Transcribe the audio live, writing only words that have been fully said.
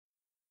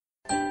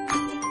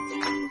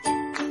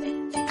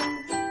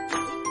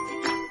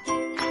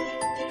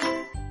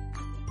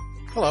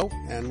Hello,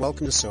 and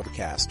welcome to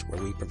Sobercast,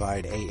 where we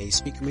provide AA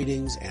speaker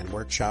meetings and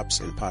workshops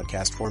in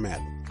podcast format.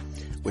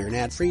 We're an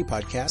ad-free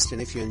podcast, and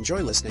if you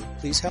enjoy listening,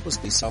 please help us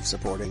be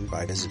self-supporting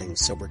by visiting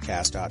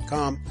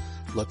Sobercast.com,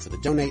 look for the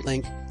donate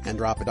link, and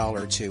drop $1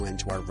 or $2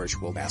 into our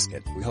virtual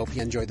basket. We hope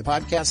you enjoy the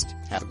podcast.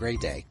 Have a great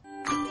day.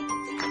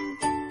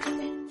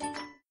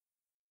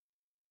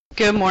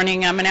 Good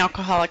morning. I'm an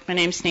alcoholic. My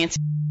name's Nancy.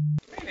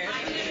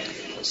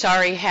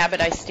 Sorry,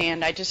 habit I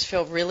stand. I just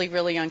feel really,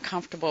 really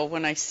uncomfortable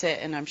when I sit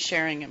and I'm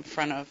sharing in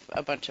front of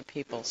a bunch of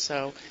people.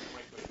 So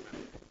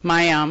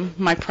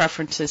my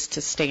preference is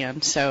to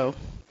stand. So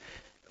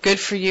good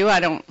for you. I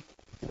don't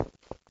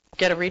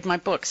get to read my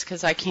books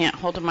because I can't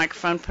hold a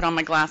microphone, put on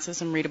my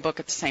glasses, and read a book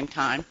at the same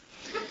time.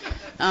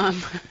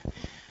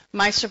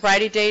 My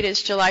sobriety date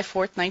is July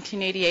 4th,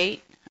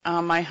 1988.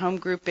 My home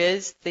group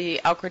is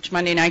the Elkridge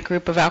Monday Night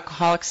Group of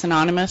Alcoholics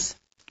Anonymous.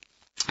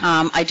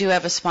 I do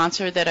have a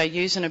sponsor that I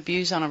use and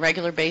abuse on a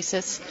regular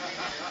basis,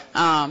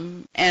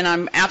 and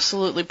I'm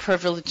absolutely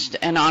privileged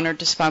and honored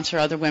to sponsor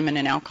other women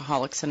in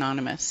Alcoholics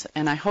Anonymous.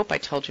 And I hope I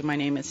told you my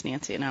name is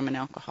Nancy and I'm an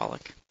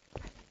alcoholic.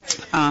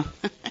 Thank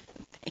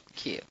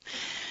you.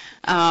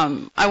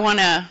 I want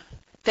to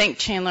thank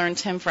Chandler and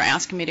Tim for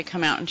asking me to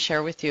come out and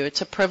share with you.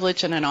 It's a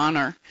privilege and an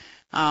honor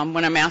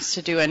when I'm asked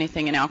to do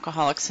anything in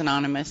Alcoholics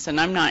Anonymous,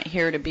 and I'm not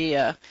here to be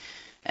an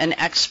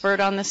expert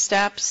on the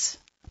steps.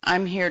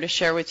 I'm here to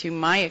share with you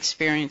my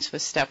experience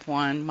with Step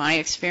 1, my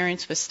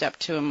experience with Step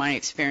 2, and my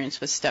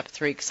experience with Step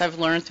 3, because I've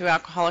learned through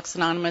Alcoholics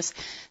Anonymous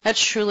that's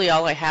truly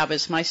all I have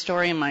is my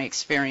story and my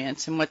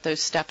experience and what those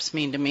steps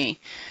mean to me.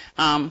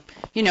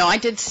 I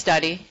did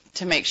study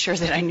to make sure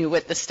that I knew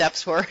what the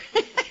steps were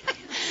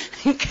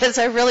because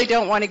I really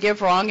don't want to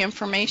give wrong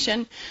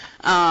information.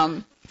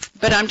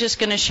 But I'm just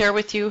going to share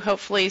with you,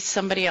 hopefully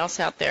somebody else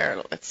out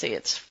there, let's see,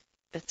 it's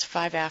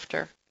 5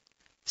 after.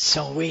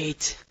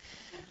 Sweet.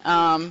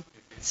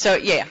 So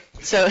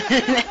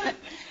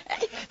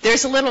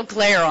there's a little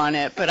glare on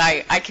it, but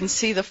I can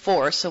see the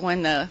 4, so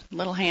when the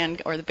little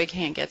hand or the big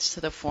hand gets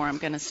to the 4, I'm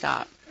going to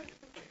stop.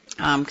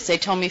 Because they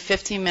told me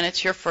 15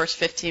 minutes, your first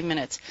 15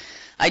 minutes.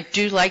 I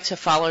do like to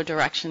follow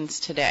directions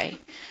today.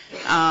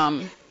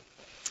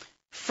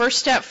 First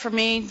step for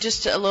me,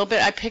 just a little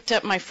bit, I picked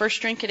up my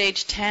first drink at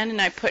age 10,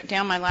 and I put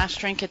down my last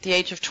drink at the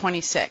age of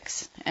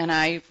 26. And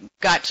I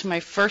got to my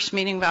first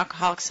meeting of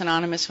Alcoholics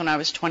Anonymous when I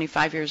was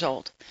 25 years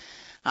old.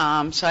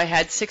 So I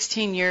had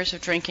 16 years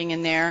of drinking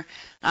in there.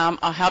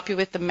 I'll help you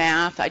with the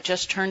math. I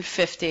just turned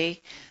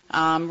 50.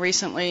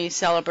 Recently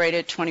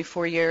celebrated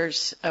 24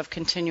 years of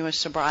continuous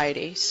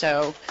sobriety.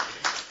 So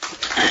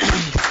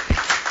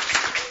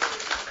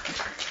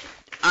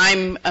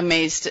I'm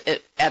amazed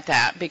at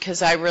that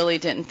because I really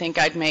didn't think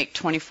I'd make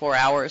 24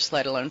 hours,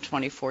 let alone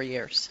 24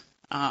 years.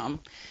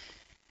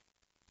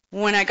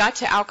 When I got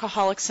to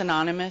Alcoholics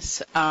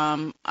Anonymous,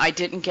 I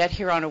didn't get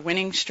here on a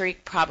winning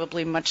streak,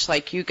 probably much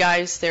like you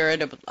guys. There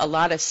had a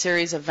lot of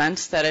series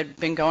events that had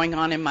been going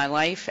on in my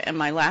life, and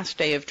my last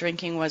day of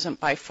drinking wasn't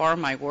by far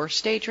my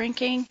worst day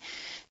drinking.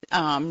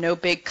 No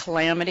big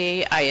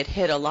calamity. I had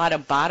hit a lot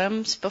of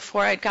bottoms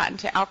before I'd gotten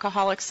to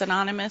Alcoholics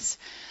Anonymous.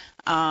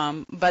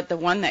 But the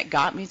one that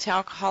got me to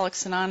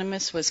Alcoholics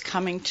Anonymous was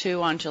coming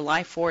to on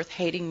July 4th,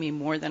 hating me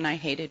more than I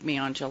hated me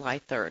on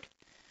July 3rd.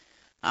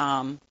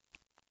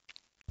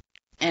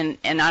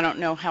 And I don't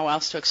know how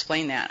else to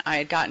explain that. I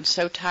had gotten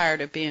so tired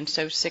of being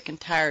so sick and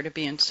tired of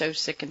being so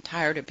sick and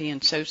tired of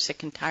being so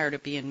sick and tired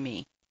of being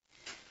me.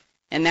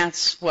 And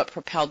that's what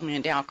propelled me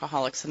into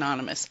Alcoholics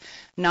Anonymous.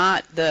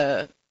 Not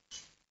the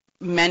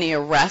many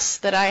arrests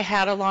that I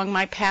had along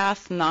my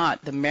path,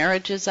 not the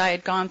marriages I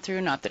had gone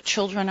through, not the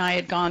children I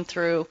had gone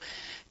through,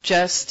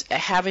 just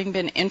having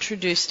been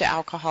introduced to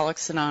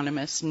Alcoholics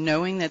Anonymous,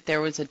 knowing that there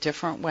was a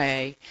different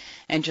way,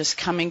 and just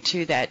coming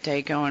to that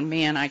day going,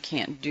 man, I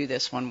can't do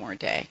this one more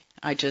day.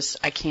 I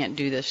can't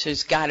do this.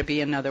 There's got to be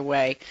another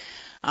way.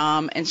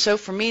 And so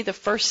for me, the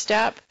first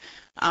step,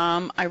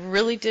 I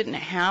really didn't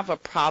have a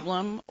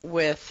problem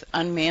with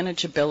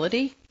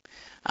unmanageability.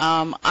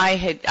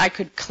 I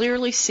could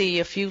clearly see,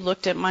 if you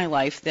looked at my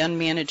life, the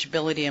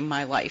unmanageability in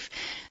my life.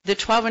 The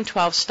 12 and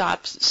 12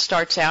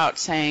 starts out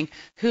saying,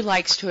 who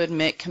likes to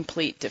admit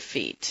complete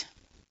defeat?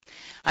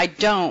 I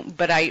don't,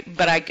 but I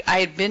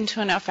had been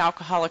to enough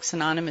Alcoholics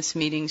Anonymous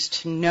meetings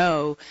to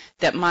know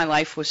that my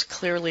life was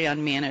clearly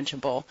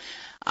unmanageable.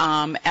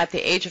 At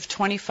the age of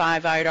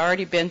 25, I had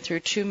already been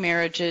through 2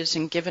 marriages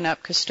and given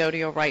up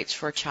custodial rights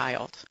for a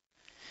child.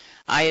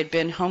 I had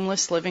been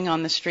homeless, living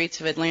on the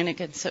streets of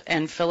Atlantic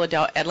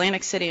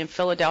City and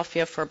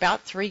Philadelphia for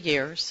about 3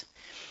 years.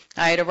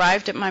 I had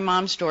arrived at my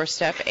mom's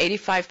doorstep,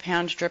 85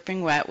 pounds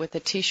dripping wet, with a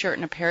T-shirt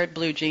and a pair of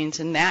blue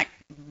jeans, and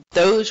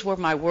those were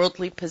my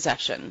worldly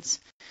possessions.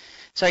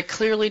 So I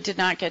clearly did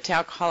not get to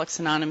Alcoholics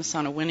Anonymous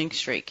on a winning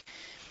streak.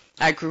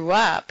 I grew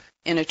up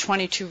in a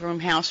 22-room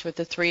house with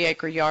a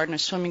 3-acre yard and a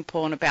swimming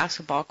pool and a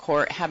basketball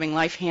court, having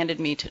life handed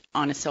me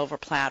on a silver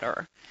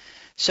platter.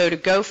 So to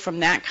go from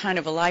that kind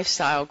of a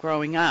lifestyle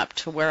growing up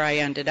to where I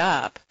ended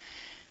up,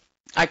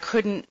 I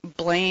couldn't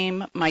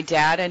blame my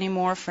dad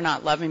anymore for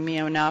not loving me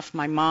enough,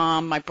 my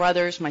mom, my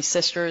brothers, my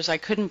sisters. I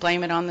couldn't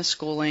blame it on the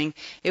schooling.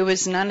 It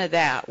was none of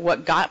that.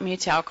 What got me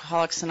to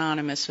Alcoholics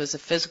Anonymous was a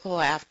physical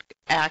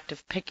act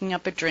of picking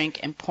up a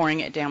drink and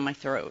pouring it down my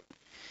throat.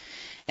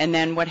 And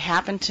then what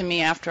happened to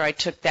me after I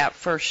took that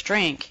first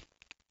drink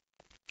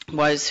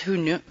was who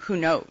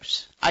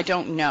knows? I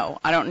don't know.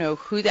 I don't know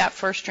who that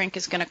first drink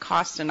is going to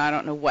cost, and I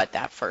don't know what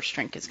that first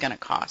drink is going to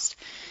cost.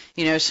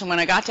 So when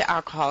I got to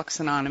Alcoholics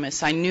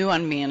Anonymous, I knew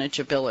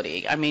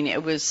unmanageability. I mean,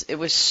 it was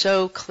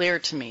so clear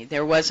to me.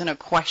 There wasn't a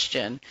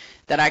question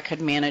that I could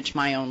manage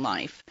my own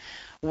life.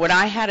 What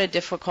I had a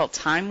difficult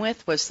time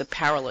with was the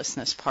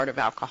powerlessness part of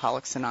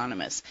Alcoholics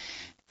Anonymous.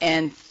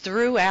 And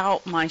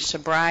throughout my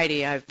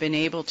sobriety, I've been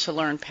able to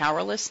learn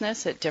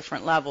powerlessness at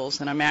different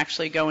levels, and I'm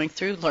actually going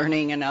through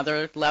learning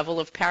another level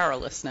of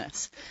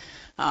powerlessness.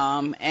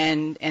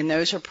 And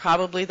those are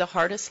probably the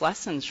hardest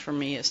lessons for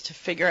me, is to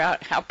figure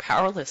out how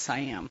powerless I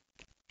am.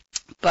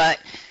 But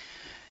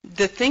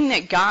the thing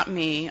that got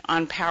me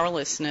on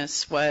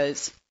powerlessness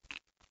was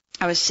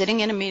I was sitting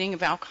in a meeting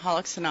of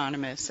Alcoholics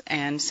Anonymous,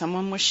 and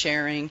someone was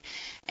sharing,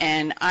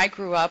 and I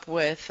grew up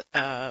with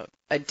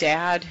a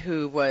dad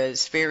who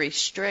was very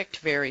strict,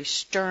 very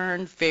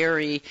stern,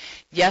 very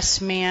yes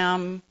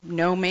ma'am,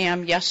 no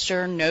ma'am, yes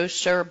sir, no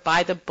sir,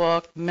 by the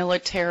book,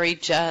 military,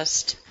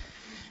 just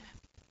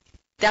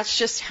that's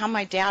just how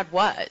my dad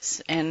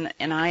was, and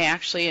I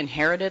actually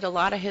inherited a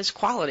lot of his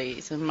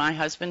qualities, and my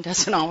husband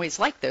doesn't always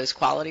like those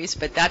qualities,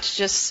 but that's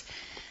just,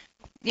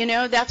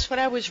 that's what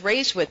I was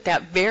raised with,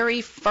 that very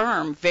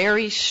firm,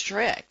 very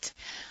strict.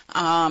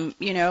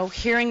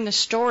 Hearing the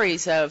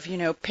stories of,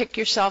 pick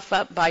yourself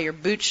up by your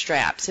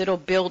bootstraps, it'll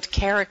build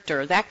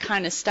character, that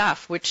kind of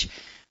stuff, which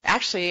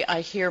actually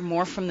I hear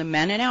more from the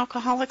men in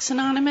Alcoholics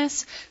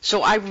Anonymous,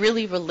 so I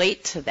really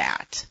relate to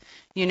that.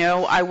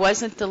 I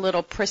wasn't the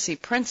little prissy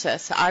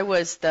princess. I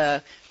was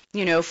the,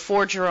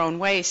 forge your own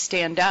way,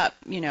 stand up,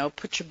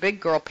 put your big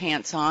girl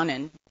pants on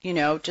and,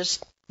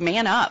 just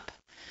man up,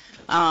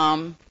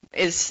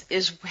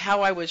 is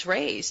how I was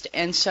raised.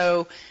 And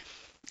so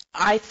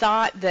I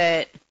thought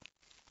that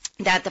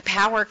the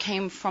power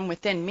came from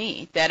within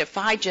me, that if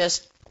I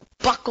just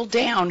buckled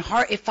down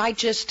hard, if I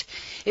just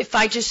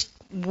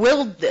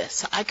willed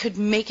this, I could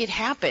make it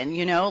happen,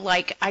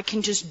 like I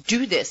can just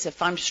do this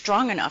if I'm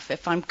strong enough,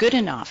 if I'm good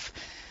enough,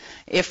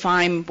 if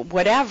I'm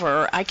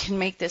whatever, I can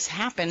make this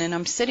happen. And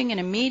I'm sitting in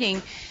a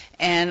meeting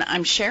and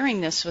I'm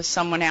sharing this with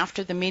someone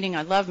after the meeting.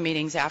 I love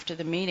meetings after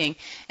the meeting.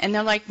 And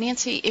they're like,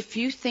 Nancy, if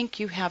you think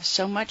you have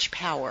so much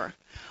power,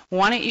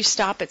 why don't you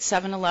stop at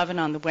 7-Eleven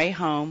on the way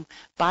home,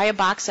 buy a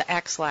box of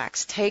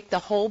X-Lax, take the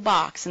whole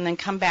box, and then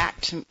come back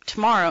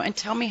tomorrow and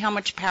tell me how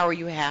much power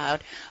you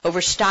had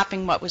over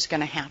stopping what was going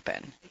to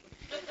happen.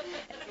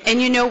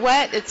 And you know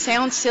what? It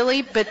sounds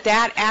silly, but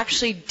that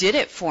actually did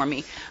it for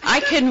me. I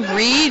can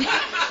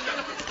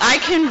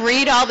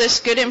read all this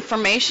good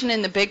information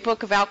in the big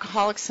book of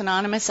Alcoholics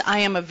Anonymous. I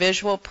am a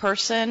visual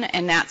person,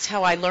 and that's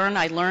how I learn.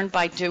 I learn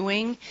by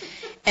doing.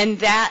 And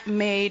that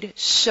made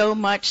so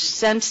much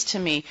sense to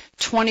me.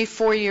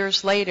 24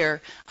 years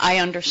later, I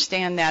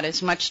understand that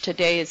as much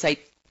today as I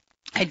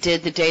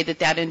did the day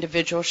that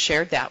individual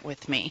shared that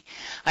with me.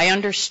 I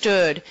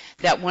understood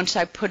that once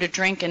I put a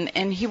drink,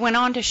 and he went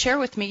on to share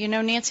with me,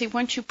 Nancy,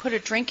 once you put a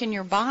drink in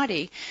your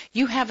body,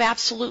 you have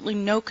absolutely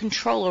no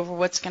control over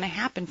what's going to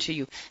happen to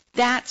you.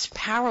 That's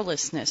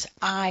powerlessness.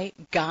 I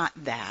got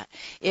that.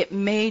 It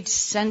made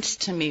sense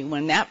to me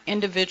when that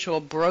individual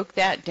broke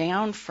that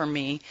down for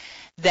me.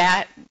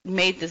 That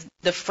made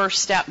the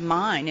first step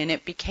mine, and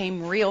it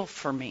became real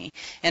for me.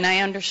 And I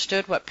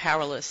understood what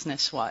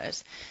powerlessness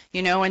was,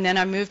 and then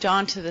I moved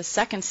on to the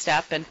second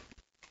step, and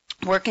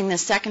working the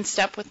second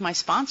step with my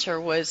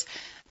sponsor was,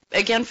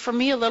 again, for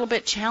me, a little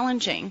bit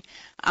challenging.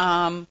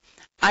 I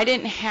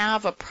didn't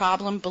have a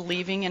problem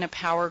believing in a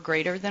power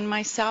greater than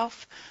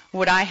myself.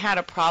 What I had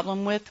a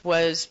problem with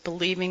was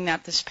believing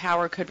that this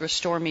power could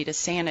restore me to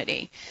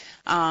sanity.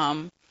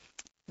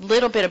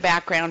 Little bit of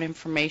background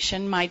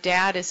information. My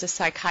dad is a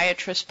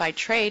psychiatrist by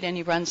trade, and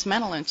he runs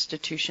mental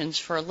institutions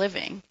for a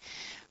living.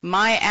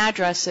 My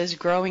addresses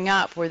growing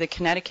up were the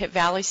Connecticut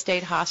Valley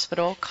State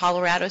Hospital,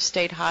 Colorado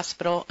State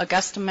Hospital,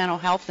 Augusta Mental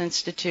Health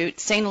Institute,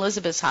 St.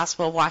 Elizabeth's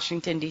Hospital,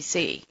 Washington,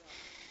 D.C.,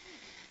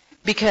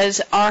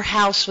 because our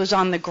house was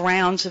on the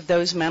grounds of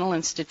those mental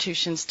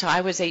institutions till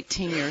I was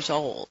 18 years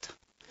old.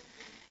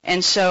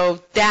 And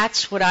so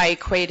that's what I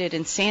equated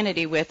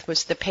insanity with,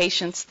 was the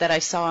patients that I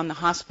saw on the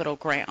hospital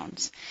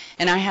grounds.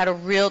 And I had a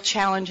real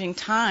challenging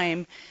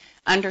time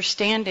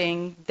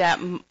understanding that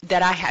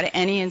I had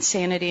any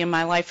insanity in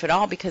my life at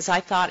all, because I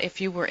thought if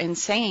you were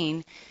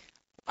insane,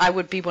 I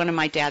would be one of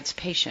my dad's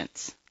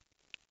patients.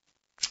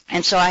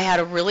 And so I had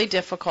a really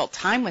difficult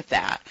time with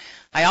that.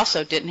 I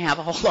also didn't have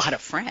a whole lot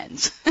of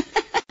friends.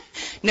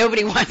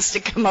 Nobody wants to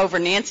come over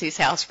Nancy's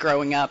house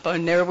growing up,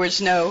 and there was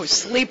no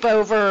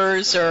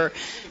sleepovers or,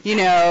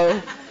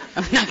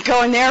 I'm not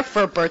going there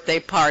for a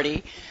birthday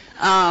party.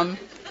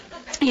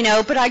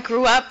 But I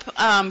grew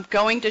up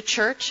going to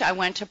church. I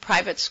went to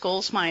private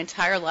schools my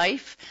entire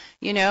life.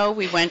 You know,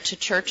 we went to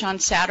church on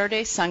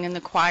Saturday, sung in the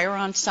choir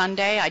on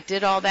Sunday. I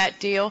did all that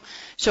deal.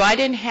 So I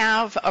didn't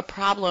have a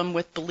problem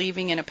with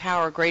believing in a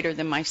power greater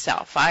than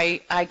myself.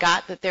 I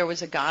got that there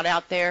was a God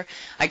out there.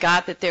 I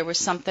got that there was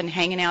something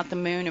hanging out the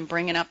moon and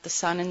bringing up the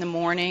sun in the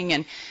morning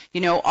and,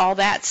 you know, all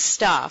that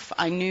stuff.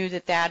 I knew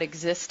that that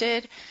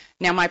existed.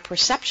 Now, my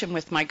perception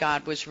with my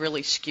God was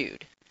really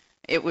skewed.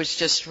 It was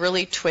just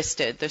really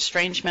twisted, the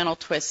strange mental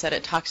twist that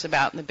it talks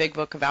about in the big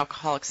book of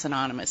Alcoholics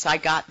Anonymous. I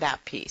got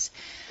that piece.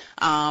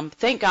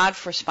 Thank God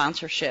for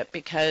sponsorship,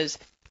 because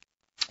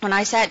when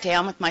I sat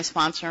down with my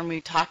sponsor and we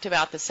talked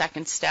about the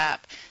second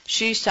step,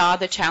 she saw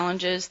the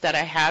challenges that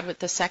I had with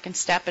the second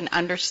step and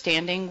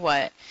understanding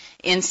what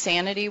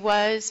insanity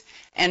was.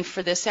 And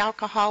for this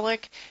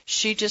alcoholic,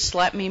 she just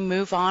let me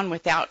move on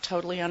without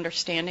totally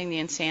understanding the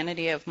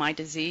insanity of my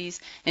disease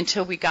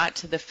until we got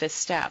to the fifth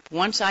step.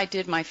 Once I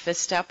did my fifth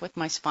step with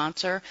my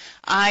sponsor,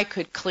 I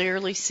could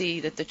clearly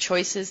see that the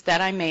choices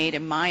that I made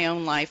in my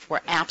own life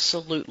were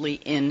absolutely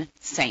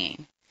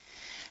insane.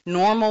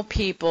 Normal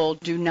people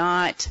do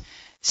not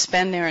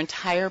spend their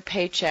entire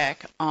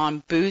paycheck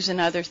on booze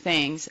and other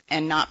things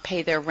and not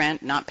pay their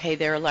rent, not pay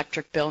their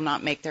electric bill,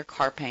 not make their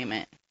car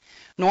payment.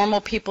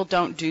 Normal people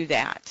don't do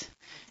that.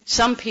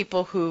 Some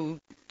people who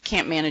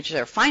can't manage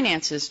their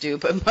finances do,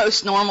 but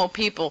most normal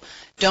people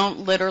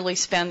don't literally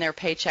spend their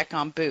paycheck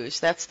on booze.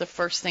 That's the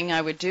first thing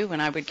I would do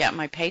when I would get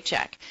my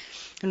paycheck.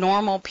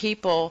 Normal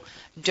people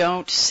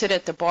don't sit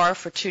at the bar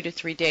for 2 to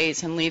 3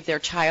 days and leave their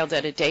child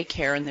at a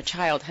daycare, and the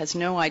child has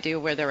no idea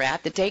where they're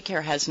at. The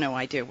daycare has no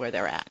idea where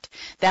they're at.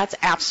 That's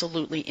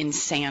absolutely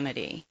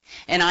insanity.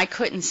 And I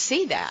couldn't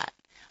see that.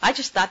 I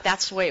just thought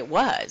that's the way it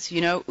was. You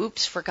know,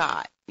 oops,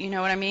 forgot. You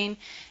know what I mean?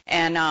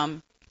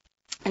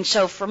 And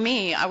so for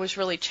me, I was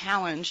really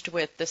challenged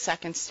with the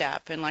second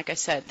step. And like I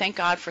said, thank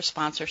God for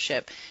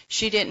sponsorship.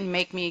 She didn't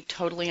make me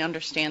totally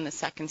understand the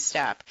second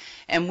step.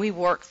 And we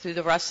worked through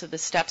the rest of the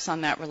steps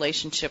on that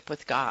relationship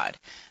with God.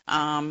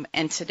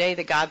 And today,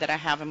 the God that I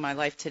have in my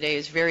life today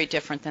is very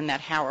different than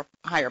that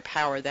higher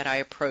power that I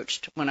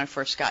approached when I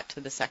first got to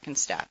the second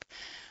step.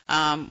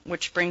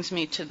 Which brings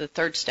me to the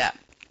third step.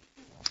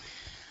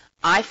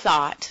 I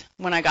thought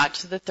when I got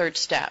to the third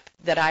step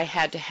that I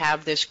had to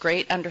have this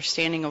great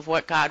understanding of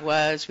what God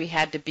was. We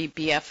had to be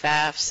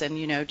BFFs and,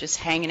 you know, just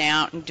hanging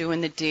out and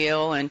doing the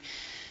deal. And,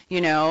 you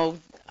know,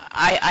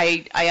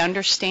 I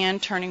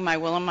understand turning my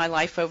will and my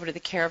life over to the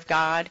care of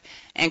God.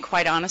 And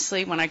quite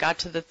honestly, when I got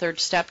to the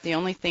third step, the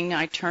only thing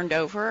I turned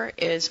over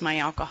is my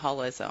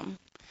alcoholism.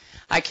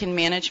 I can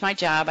manage my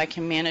job, I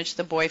can manage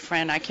the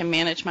boyfriend, I can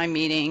manage my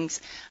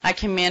meetings, I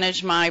can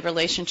manage my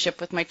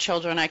relationship with my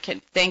children,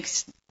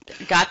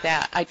 got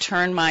that. I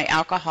turned my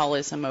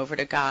alcoholism over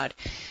to God.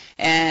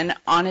 And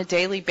on a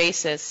daily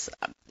basis,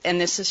 and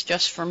this is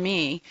just for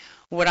me,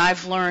 what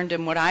I've learned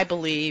and what I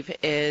believe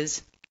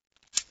is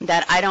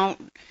that I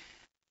don't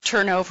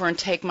turn over and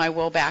take my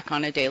will back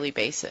on a daily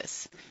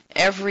basis.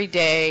 Every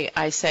day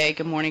I say,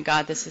 good morning,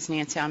 God, this is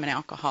Nancy, I'm an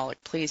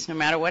alcoholic. Please, no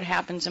matter what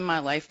happens in my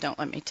life, don't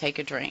let me take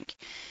a drink.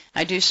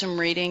 I do some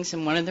readings,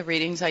 and one of the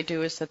readings I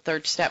do is the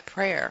third step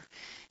prayer.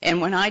 And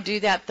when I do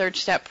that third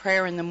step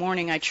prayer in the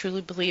morning, I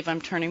truly believe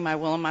I'm turning my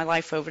will and my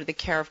life over to the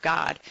care of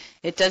God.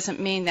 It doesn't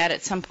mean that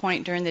at some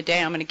point during the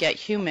day I'm going to get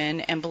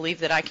human and believe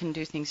that I can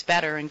do things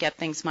better and get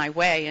things my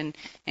way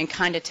and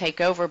kind of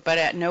take over, but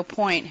at no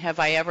point have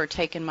I ever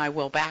taken my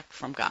will back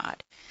from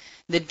God.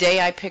 The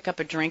day I pick up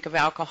a drink of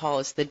alcohol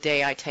is the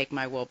day I take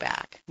my will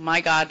back.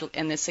 My God,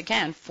 and this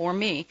again, for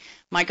me,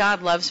 my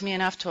God loves me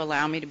enough to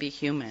allow me to be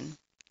human.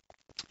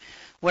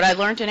 What I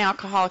learned in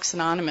Alcoholics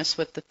Anonymous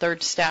with the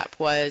third step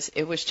was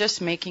it was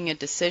just making a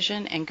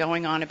decision and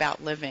going on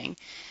about living.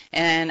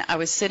 And I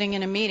was sitting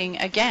in a meeting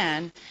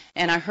again,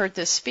 and I heard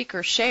this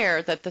speaker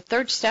share that the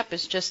third step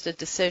is just a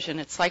decision.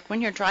 It's like when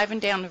you're driving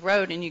down the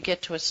road and you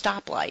get to a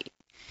stoplight.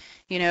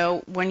 You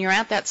know, when you're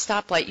at that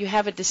stoplight, you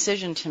have a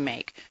decision to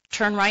make.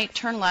 Turn right,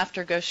 turn left,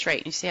 or go straight.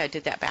 And you see, I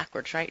did that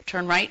backwards, right?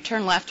 Turn right,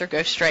 turn left, or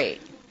go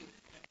straight.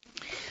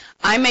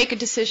 I make a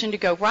decision to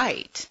go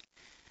right.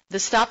 The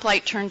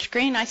stoplight turns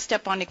green, I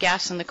step on the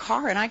gas in the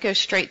car, and I go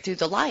straight through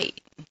the light.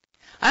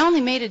 I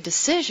only made a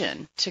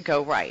decision to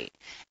go right.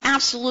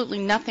 Absolutely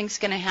nothing's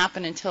going to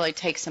happen until I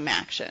take some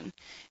action.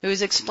 It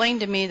was explained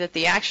to me that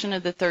the action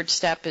of the third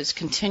step is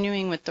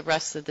continuing with the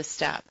rest of the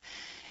step.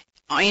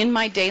 In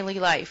my daily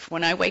life,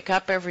 when I wake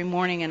up every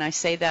morning and I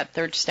say that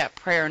third step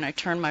prayer and I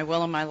turn my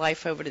will and my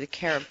life over to the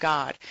care of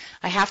God,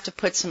 I have to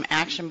put some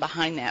action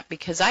behind that,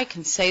 because I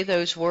can say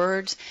those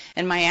words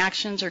and my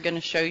actions are going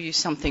to show you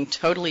something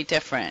totally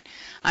different.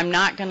 I'm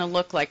not going to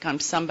look like I'm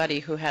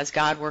somebody who has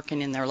God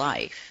working in their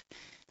life.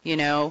 You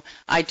know,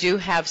 I do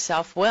have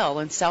self-will,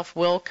 and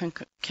self-will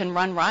can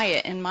run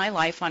riot in my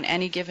life on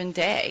any given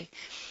day.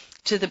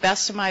 To the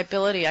best of my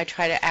ability, I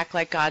try to act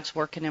like God's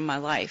working in my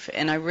life,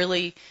 and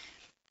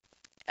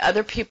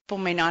other people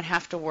may not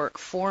have to work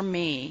for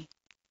me.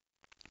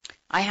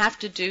 I have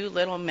to do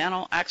little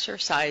mental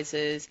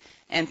exercises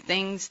and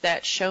things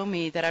that show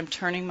me that I'm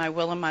turning my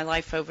will and my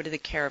life over to the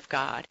care of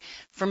God.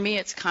 For me,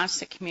 it's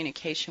constant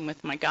communication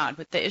with my God.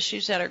 With the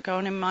issues that are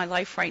going in my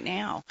life right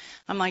now,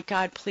 I'm like,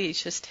 God,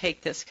 please just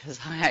take this because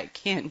I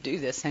can't do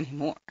this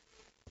anymore.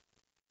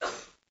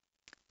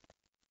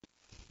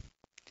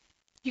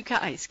 You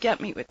guys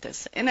get me with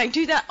this. And I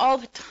do that all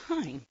the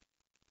time.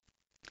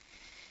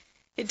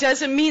 It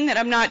doesn't mean that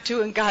I'm not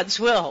doing God's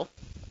will.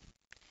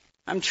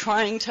 I'm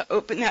trying to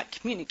open that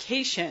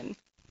communication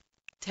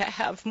to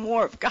have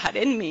more of God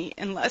in me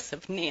and less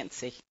of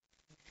Nancy.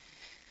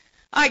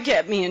 I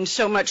get me in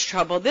so much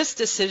trouble. This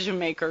decision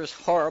maker is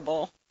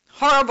horrible.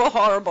 Horrible,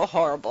 horrible,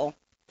 horrible.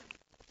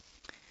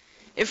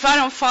 If I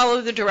don't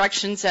follow the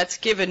directions that's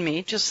given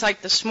me, just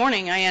like this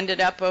morning, I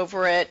ended up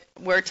over at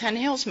where 10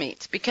 Hills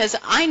meets because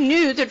I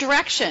knew the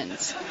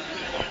directions.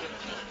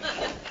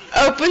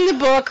 Open the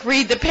book,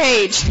 read the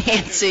page,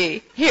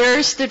 Nancy.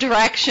 Here's the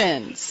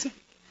directions.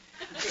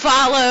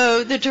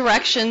 Follow the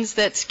directions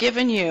that's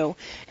given you.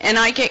 And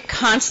I get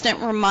constant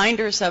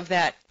reminders of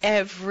that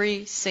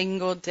every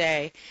single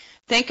day.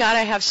 Thank God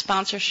I have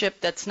sponsorship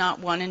that's not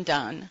one and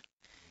done.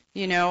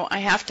 You know, I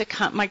have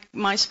to,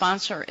 my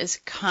sponsor is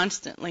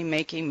constantly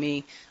making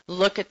me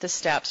look at the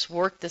steps,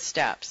 work the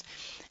steps.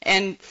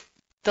 And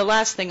the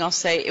last thing I'll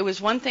say, it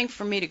was one thing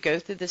for me to go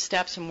through the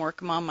steps and work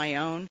them on my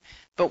own,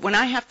 but when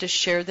I have to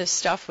share this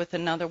stuff with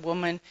another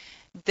woman,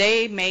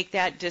 they make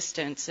that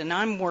distance, and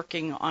I'm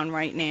working on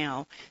right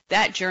now,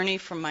 that journey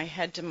from my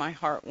head to my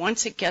heart.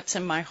 Once it gets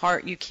in my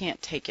heart, you can't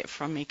take it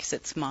from me because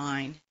it's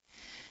mine.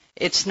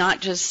 It's not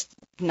just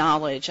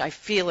knowledge. I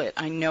feel it.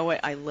 I know it.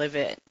 I live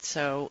it.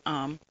 So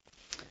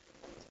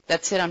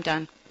that's it. I'm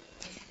done.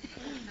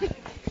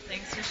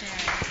 Thanks for sharing.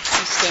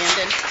 I'm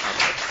standing.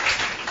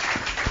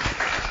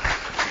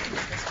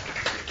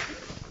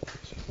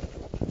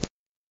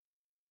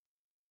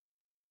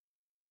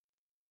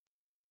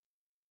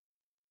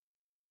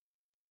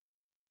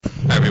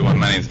 Hi everyone,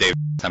 my name is David.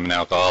 I'm an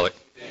alcoholic.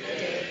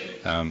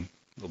 A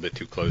little bit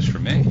too close for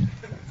me.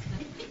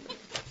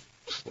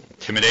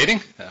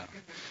 Intimidating.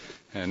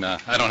 And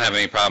I don't have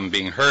any problem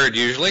being heard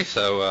usually,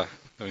 so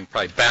we can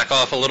probably back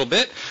off a little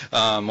bit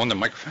on the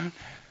microphone.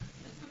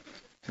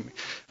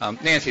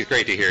 Nancy, it's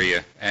great to hear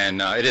you,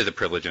 and it is a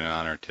privilege and an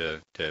honor to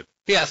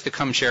be asked to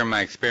come share my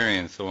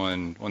experience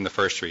on the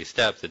first 3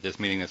 steps at this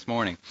meeting this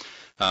morning.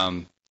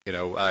 You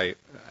know, I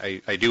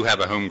do have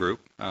a home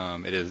group.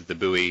 It is the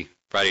Bowie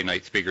Friday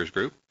Night Speakers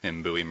Group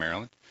in Bowie,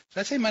 Maryland. Did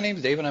I say my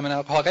name's David? I'm an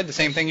alcoholic. I had the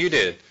same thing you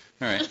did.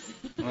 All right.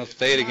 I'll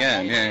say it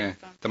again. Yeah.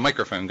 The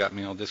microphone got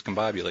me all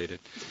discombobulated.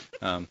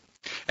 And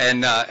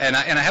I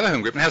have a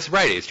home group and I have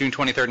sobriety. It's June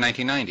 23rd,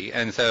 1990.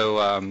 And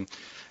so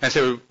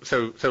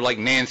like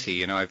Nancy,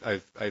 you know,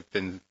 I've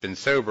been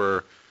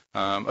sober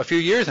a few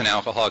years in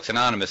Alcoholics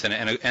Anonymous,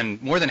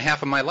 and more than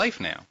half of my life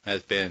now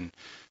has been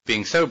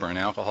being sober in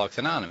Alcoholics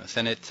Anonymous.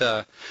 And it's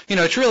you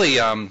know, it's really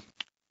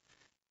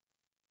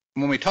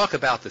when we talk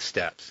about the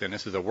steps, and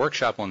this is a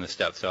workshop on the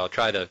steps, so I'll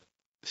try to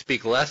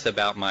speak less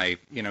about my,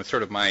 you know,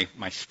 sort of my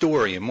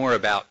story and more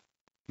about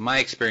my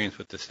experience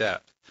with the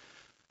steps.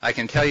 I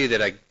can tell you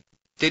that I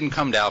didn't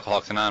come to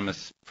Alcoholics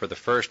Anonymous for the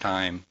first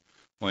time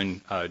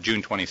on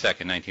June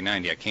 22nd,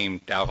 1990. I came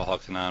to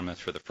Alcoholics Anonymous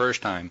for the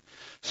first time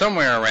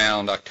somewhere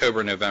around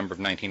October, November of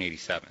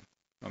 1987,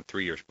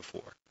 3 years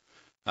before.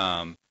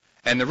 And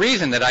the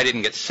reason that I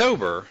didn't get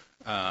sober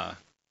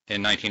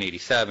in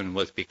 1987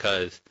 was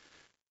because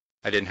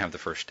I didn't have the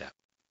first step.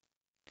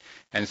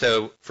 And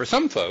so for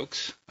some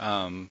folks,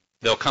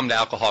 they'll come to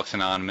Alcoholics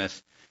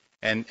Anonymous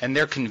and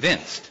they're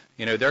convinced.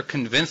 You know, they're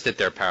convinced that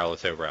they're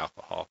powerless over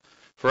alcohol.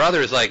 For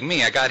others like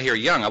me, I got here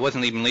young. I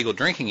wasn't even legal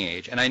drinking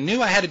age, and I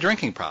knew I had a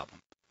drinking problem.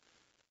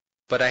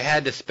 But I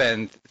had to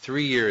spend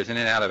 3 years in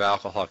and out of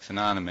Alcoholics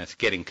Anonymous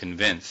getting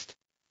convinced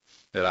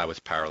that I was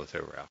powerless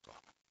over alcohol.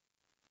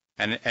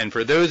 And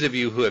for those of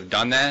you who have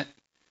done that,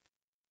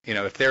 you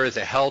know, if there is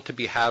a hell to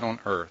be had on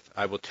earth,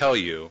 I will tell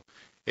you,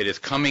 it is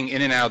coming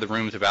in and out of the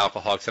rooms of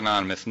Alcoholics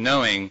Anonymous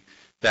knowing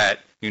that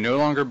you no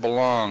longer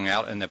belong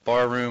out in the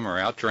bar room or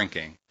out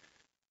drinking,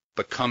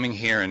 but coming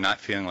here and not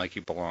feeling like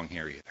you belong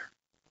here either.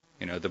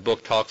 You know, the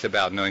book talks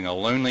about knowing a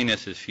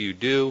loneliness as few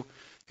do.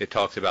 It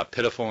talks about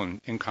pitiful and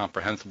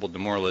incomprehensible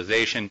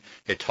demoralization.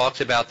 It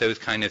talks about those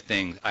kind of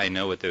things. I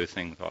know what those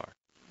things are.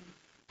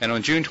 And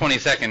on June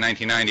 22nd,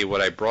 1990,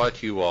 what I brought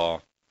to you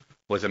all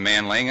was a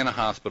man laying in a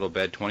hospital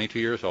bed, 22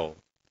 years old,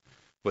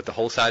 with the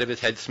whole side of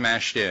his head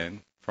smashed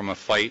in from a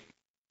fight,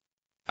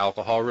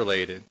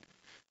 alcohol-related,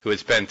 who had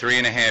spent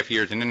 3.5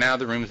 years in and out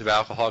of the rooms of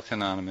Alcoholics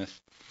Anonymous,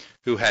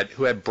 who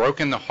had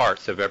broken the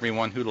hearts of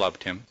everyone who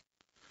loved him,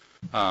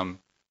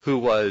 who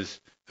was,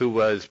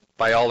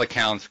 by all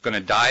accounts, going to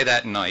die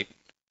that night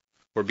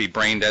or be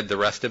brain dead the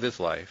rest of his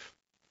life,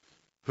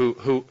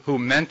 who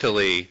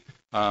mentally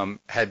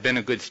had been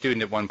a good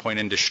student at one point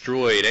and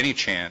destroyed any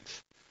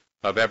chance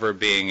of ever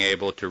being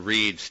able to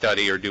read,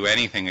 study, or do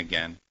anything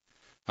again,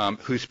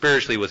 who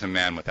spiritually was a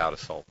man without a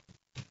soul.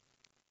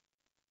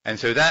 And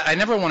so that I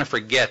never want to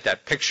forget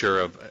that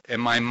picture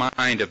in my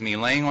mind of me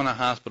laying on a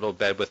hospital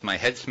bed with my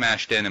head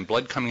smashed in and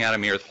blood coming out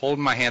of my ears,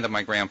 holding my hand of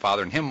my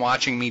grandfather and him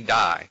watching me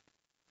die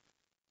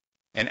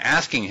and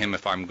asking him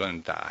if I'm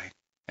going to die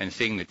and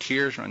seeing the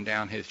tears run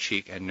down his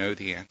cheek and know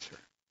the answer.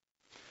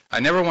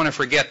 I never want to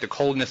forget the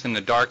coldness and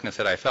the darkness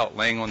that I felt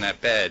laying on that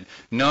bed,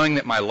 knowing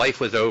that my life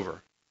was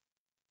over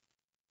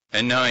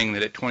and knowing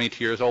that at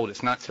 22 years old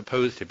it's not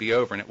supposed to be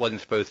over and it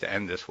wasn't supposed to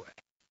end this way.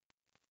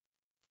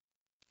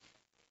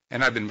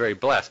 And I've been very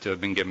blessed to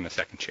have been given a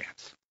second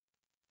chance.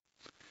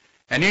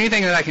 And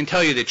anything that I can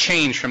tell you that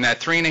changed from that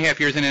 3.5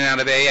 years in and out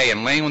of AA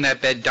and laying on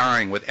that bed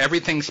dying with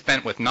everything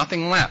spent, with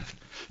nothing left,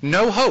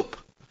 no hope.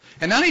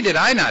 And not only did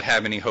I not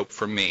have any hope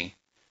for me,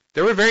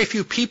 there were very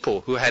few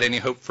people who had any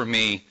hope for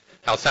me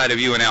outside of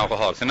you and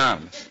Alcoholics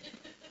Anonymous.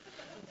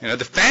 You know,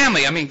 the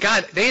family, I mean,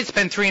 God, they had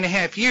spent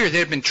 3.5 years. There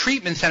had been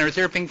treatment centers.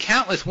 There had been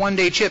countless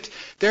one-day chips.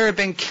 There had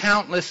been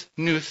countless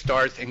new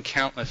starts and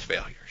countless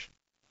failures.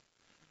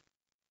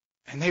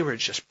 And they were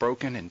just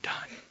broken and done.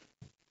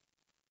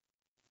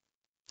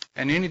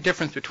 And the only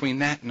difference between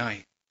that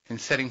night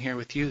and sitting here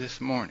with you this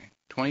morning,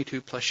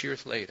 22 plus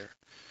years later,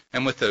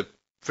 and with a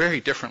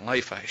very different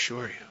life, I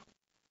assure you,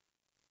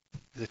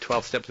 the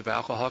 12 steps of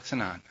Alcoholics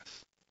Anonymous.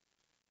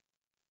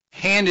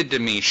 Handed to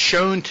me,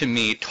 shown to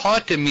me,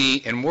 taught to me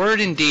in word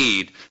and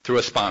deed through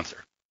a sponsor.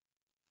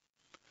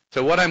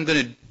 So what I'm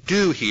going to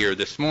do here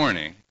this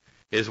morning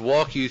is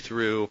walk you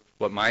through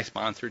what my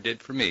sponsor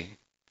did for me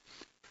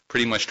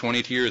pretty much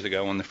 22 years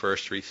ago on the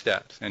first 3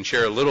 steps, and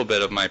share a little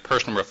bit of my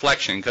personal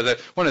reflection, because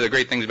one of the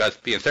great things about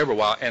being sober a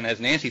while, and as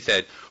Nancy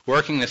said,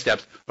 working the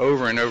steps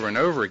over and over and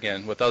over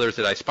again with others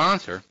that I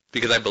sponsor,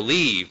 because I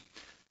believe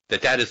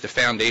that that is the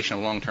foundation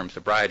of long-term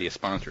sobriety, is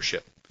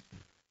sponsorship.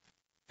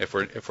 If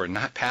we're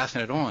not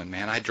passing it on,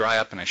 man, I dry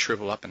up and I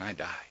shrivel up and I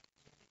die.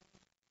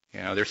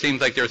 You know, there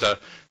seems like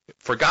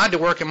for God to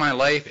work in my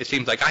life, it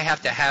seems like I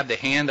have to have the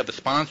hand of a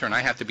sponsor and I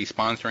have to be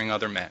sponsoring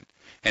other men.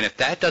 And if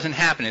that doesn't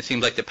happen, it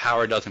seems like the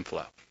power doesn't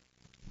flow.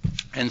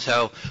 And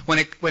so when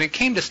it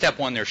came to step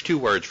 1, there's 2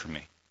 words for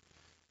me.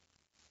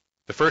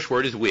 The first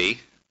word is we,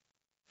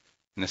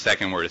 and the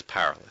second word is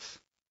powerless.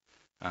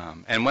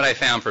 And what I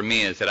found for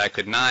me is that I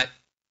could not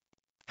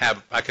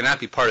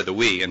be part of the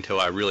we until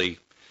I really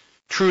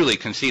truly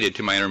conceded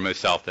to my innermost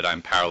self that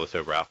I'm powerless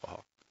over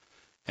alcohol.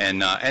 And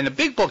the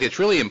big book, it's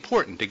really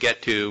important to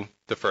get to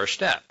the first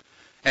step.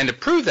 And to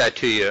prove that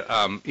to you,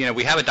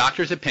 we have a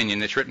doctor's opinion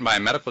that's written by a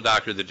medical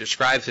doctor that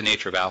describes the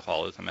nature of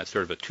alcoholism as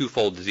sort of a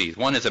twofold disease.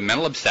 One is a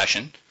mental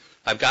obsession.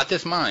 I've got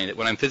this mind that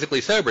when I'm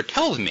physically sober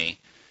tells me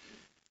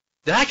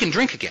that I can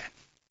drink again,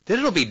 that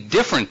it'll be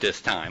different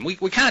this time. We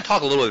kind of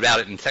talk a little bit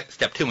about it in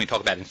step 2 when we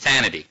talk about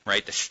insanity,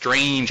 right? The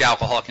strange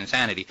alcoholic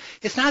insanity.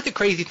 It's not the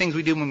crazy things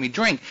we do when we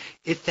drink.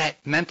 It's that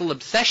mental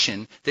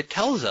obsession that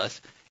tells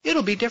us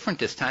it'll be different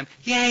this time.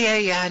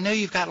 Yeah, I know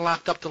you've gotten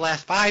locked up the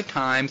last 5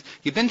 times.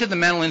 You've been to the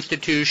mental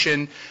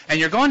institution, and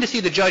you're going to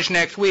see the judge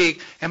next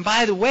week. And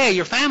by the way,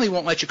 your family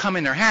won't let you come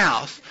in their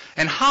house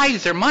and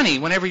hides their money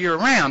whenever you're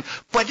around.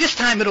 But this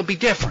time it'll be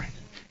different,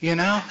 you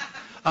know?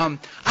 I'm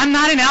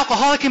not an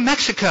alcoholic in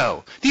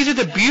Mexico. These are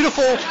the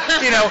beautiful,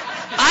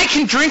 I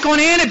can drink on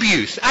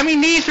antabuse. I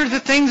mean, these are the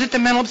things that the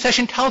mental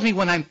obsession tells me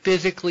when I'm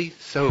physically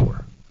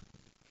sober.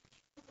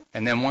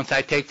 And then once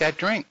I take that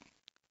drink,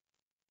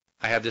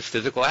 I have this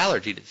physical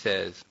allergy that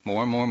says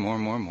more,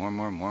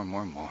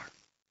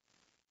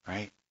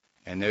 right?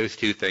 And those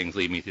 2 things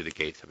lead me to the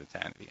gates of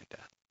insanity and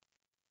death.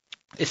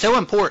 It's so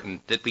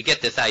important that we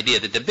get this idea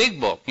that the big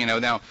book,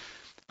 now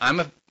I'm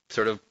a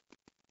sort of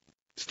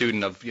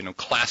student of,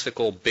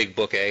 classical big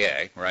book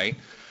AA, right?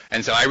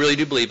 And so I really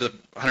do believe that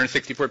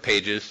 164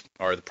 pages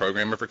are the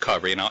program of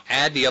recovery, and I'll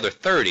add the other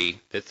 30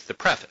 that's the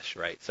preface,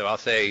 right? So I'll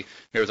say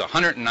there's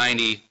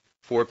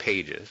 194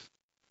 pages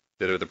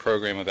that are the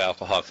program of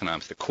Alcoholics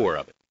Anonymous, the core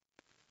of it.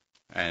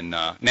 And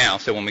now,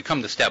 so when we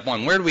come to step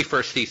 1, where do we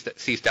first see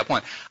step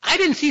 1? I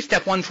didn't see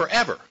step 1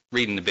 forever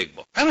reading the big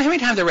book. I don't know how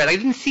many times I read it. I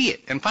didn't see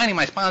it. And finally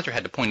my sponsor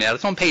had to point it out.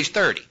 It's on page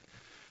 30,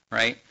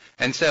 right?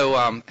 And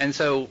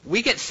so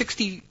we get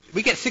 60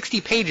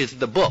 pages of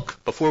the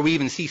book before we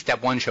even see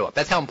step 1 show up.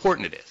 That's how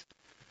important it is.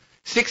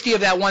 60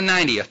 of that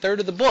 190, a third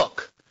of the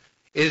book,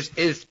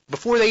 is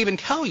before they even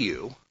tell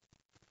you,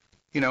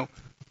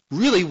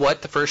 really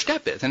what the first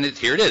step is. And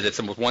here it is. It's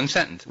almost 1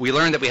 sentence. We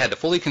learned that we had to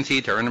fully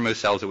concede to our innermost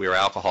selves that we were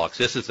alcoholics.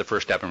 This is the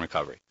first step in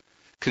recovery.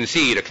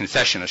 Concede, a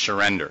concession, a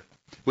surrender.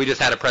 We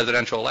just had a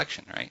presidential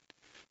election, right?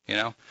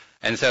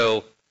 And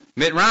so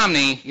Mitt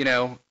Romney,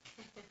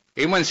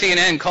 even when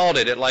CNN called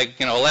it at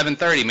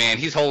 11:30, man,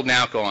 he's holding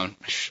out going,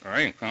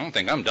 I don't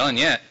think I'm done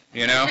yet,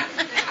 I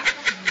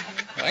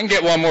can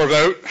get 1 more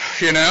vote,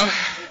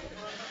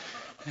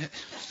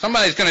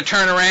 Somebody's going to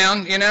turn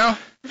around,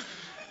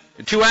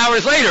 2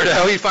 hours later,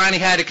 though, he finally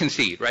had to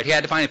concede, right? He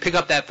had to finally pick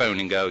up that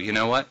phone and go, you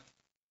know what?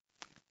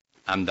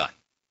 I'm done.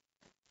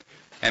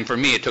 And for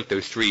me, it took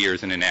those 3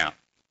 years in and out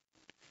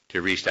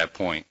to reach that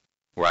point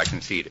where I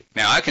conceded.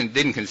 Now, I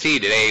didn't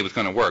concede that AA was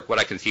going to work. What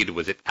I conceded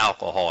was that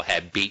alcohol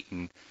had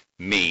beaten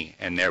me,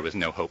 and there was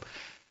no hope.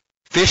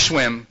 Fish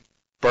swim,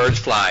 Birds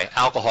fly.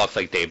 Alcoholics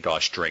like Dave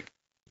Dosh drink.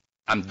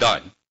 I'm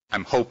done.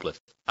 I'm hopeless.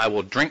 I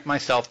will drink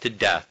myself to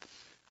death.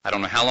 I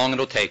don't know how long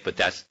it'll take, but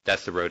that's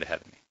the road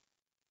ahead of me.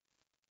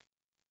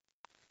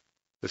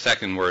 The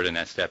second word in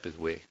that step is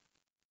we.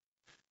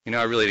 You know,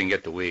 I really didn't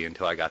get to we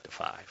until I got to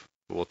 5,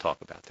 but we'll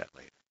talk about that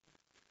later.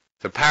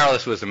 So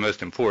powerless was the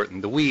most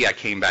important. The we I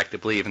came back to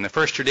believe. In the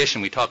first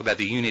tradition, we talk about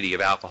the unity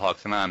of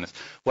Alcoholics Anonymous.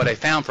 What I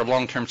found for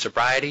long-term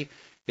sobriety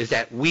is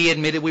that we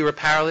admitted we were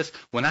powerless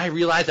when I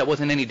realized I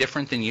wasn't any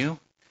different than you,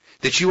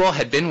 that you all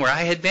had been where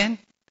I had been,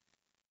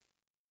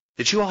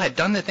 that you all had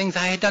done the things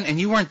I had done, and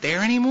you weren't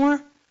there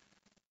anymore.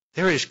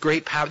 There is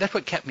great power. That's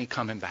what kept me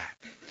coming back.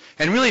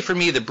 And really for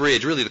me, the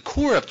bridge, really the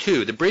core of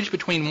 2, the bridge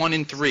between 1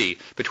 and 3,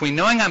 between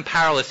knowing I'm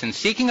powerless and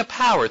seeking a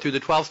power through the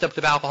 12 steps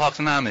of Alcoholics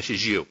Anonymous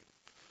is you.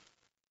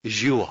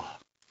 Is you all.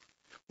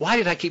 Why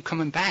did I keep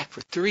coming back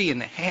for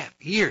 3.5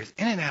 years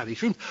in and out of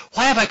these rooms?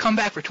 Why have I come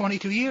back for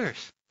 22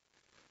 years?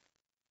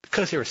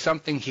 Because there is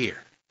something here.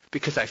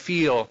 Because I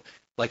feel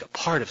like a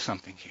part of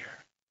something here.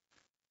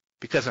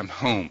 Because I'm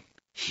home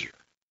here.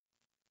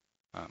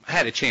 I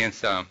had a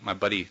chance, my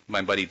buddy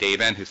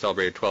Dave N., who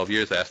celebrated 12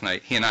 years last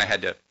night, he and I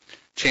had the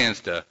chance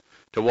to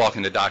walk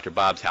into Dr.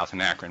 Bob's house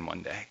in Akron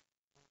one day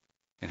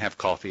and have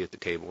coffee at the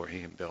table where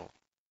he and Bill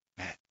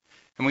met.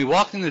 And we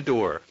walked in the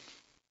door.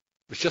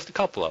 It was just a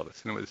couple of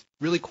us, and it was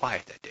really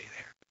quiet that day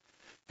there.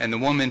 And the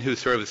woman who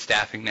sort of was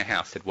staffing the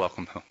house said,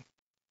 "Welcome home."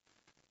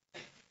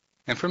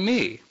 And for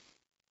me,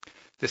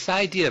 this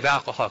idea of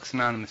Alcoholics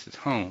Anonymous as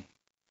home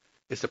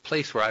is the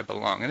place where I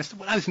belong. And it's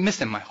what I was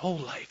missing my whole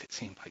life, it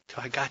seemed like,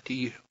 till I got to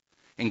you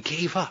and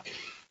gave up,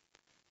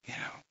 you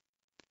know.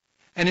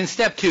 And in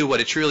step 2, what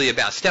it's really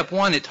about, step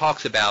 1, it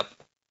talks about,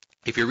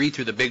 if you read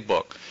through the big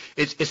book,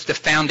 it's the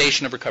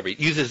foundation of recovery.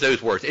 It uses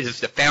those words. It is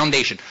the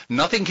foundation.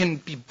 Nothing can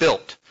be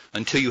built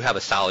until you have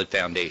a solid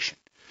foundation.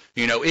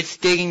 You know, it's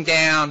digging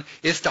down,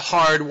 it's the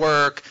hard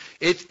work,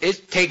 it's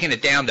taking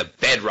it down to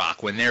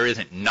bedrock when there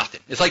isn't nothing.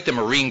 It's like the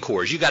Marine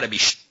Corps. You got to be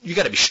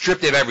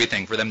stripped of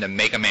everything for them to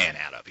make a man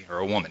out of you or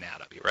a woman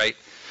out of you, right?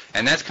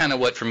 And that's kind of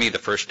what for me the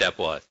first step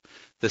was.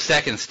 The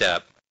second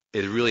step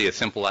is really a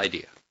simple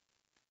idea.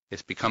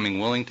 It's becoming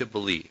willing to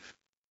believe.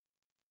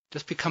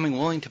 Just becoming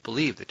willing to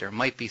believe that there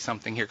might be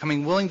something here.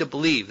 Becoming willing to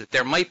believe that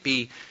there might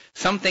be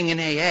something in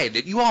AA,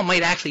 that you all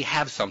might actually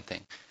have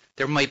something.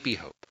 There might be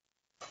hope.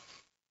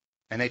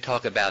 And they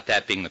talk about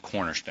that being the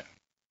cornerstone.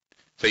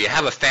 So you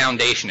have a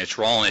foundation, it's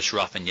raw and it's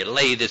rough, and you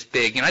lay this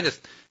big, I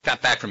just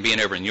got back from being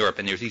over in Europe,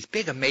 and there's these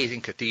big,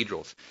 amazing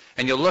cathedrals.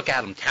 And you'll look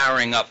at them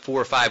towering up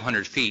 400 or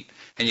 500 feet,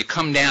 and you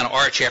come down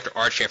arch after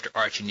arch after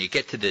arch, and you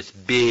get to this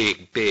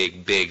big,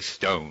 big, big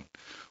stone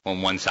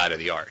on one side of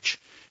the arch.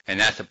 And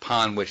that's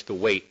upon which the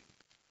weight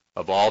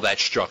of all that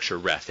structure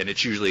rests. And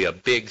it's usually a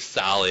big,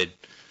 solid,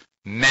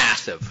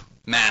 massive,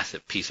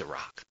 massive piece of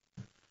rock.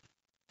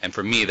 And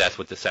for me, that's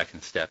what the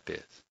second step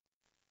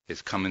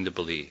is coming to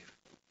believe.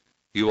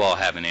 You all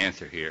have an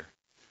answer here.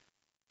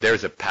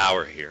 There's a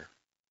power here.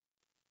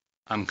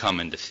 I'm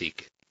coming to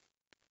seek it.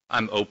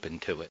 I'm open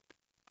to it.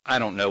 I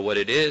don't know what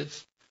it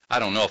is. I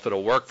don't know if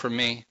it'll work for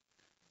me.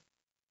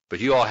 But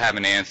you all have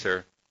an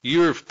answer.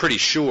 You're pretty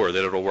sure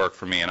that it'll work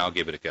for me, and I'll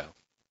give it a go.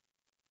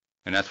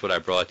 And that's what I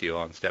brought to you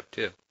on step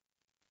 2.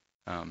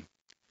 By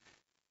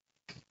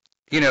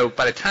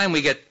the time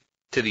we get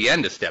to the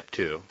end of step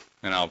 2,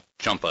 and I'll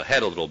jump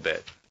ahead a little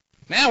bit,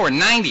 now we're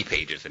 90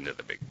 pages into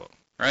the big book,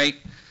 right?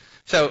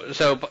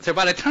 So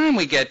by the time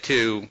we get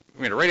to,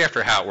 right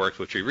after How It Works,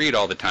 which we read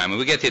all the time, and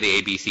we get to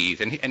the ABCs,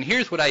 and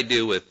here's what I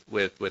do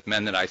with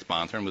men that I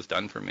sponsor and was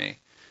done for me.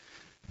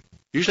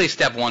 Usually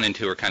step 1 and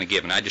 2 are kind of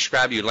given. I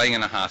describe you laying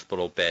in a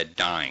hospital bed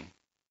dying,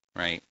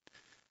 right?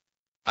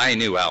 I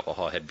knew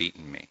alcohol had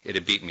beaten me. It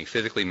had beaten me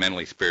physically,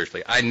 mentally,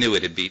 spiritually. I knew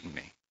it had beaten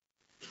me.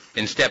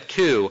 In step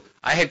 2,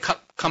 I had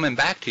coming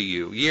back to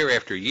you year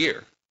after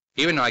year,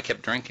 even though I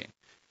kept drinking.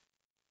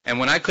 And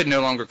when I could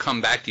no longer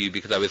come back to you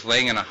because I was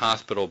laying in a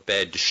hospital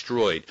bed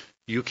destroyed,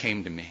 you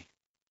came to me.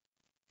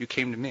 You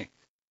came to me.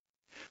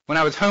 When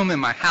I was home in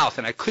my house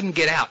and I couldn't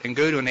get out and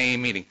go to an AA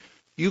meeting,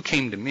 you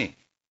came to me.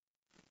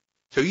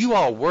 So you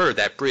all were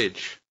that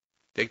bridge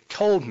that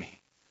told me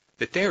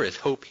that there is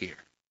hope here.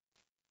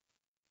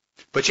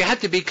 But you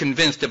had to be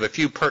convinced of a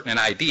few pertinent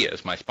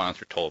ideas, my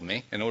sponsor told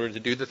me, in order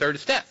to do the third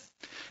step.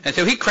 And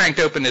so he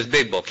cranked open this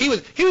big book. He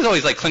was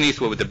always like Clint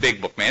Eastwood with the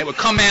big book, man. It would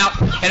come out,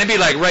 and it'd be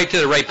like right to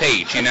the right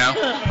page,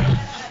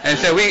 And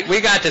so we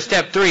got to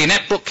step 3, and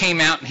that book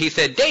came out, and he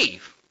said,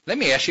 "Dave, let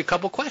me ask you a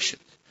couple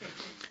questions."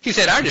 He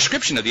said, "Our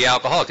description of the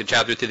alcoholic, the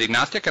chapter to the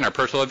agnostic, and our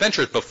personal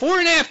adventures before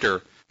and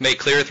after make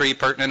clear 3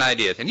 pertinent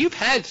ideas." And you've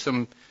had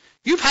some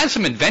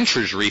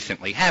adventures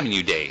recently, haven't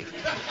you, Dave?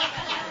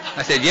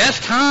 I said, "Yes,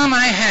 Tom,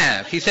 I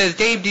have." He says,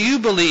 "Dave, do you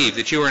believe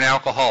that you are an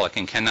alcoholic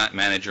and cannot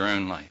manage your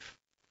own life?"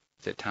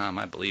 I said, "Tom,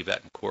 I believe that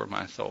in the core of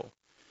my soul."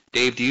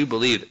 "Dave, do you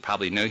believe that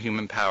probably no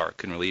human power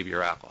can relieve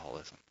your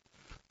alcoholism?"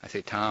 I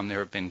say, "Tom, there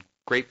have been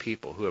great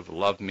people who have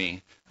loved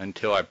me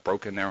until I've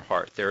broken their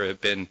heart. There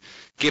have been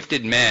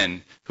gifted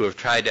men who have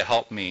tried to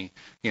help me,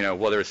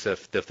 whether it's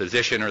the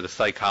physician or the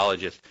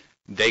psychologist.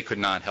 They could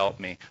not help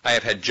me. I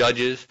have had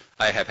judges.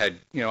 I've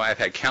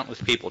had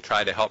countless people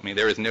try to help me.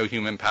 There is no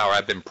human power.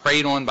 I've been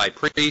preyed on by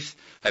priests.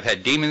 I've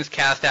had demons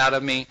cast out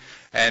of me,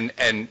 and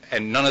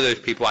none of those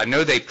people, I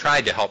know they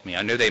tried to help me.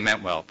 I know they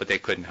meant well, but they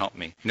couldn't help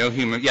me. No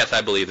human, yes,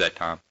 I believe that,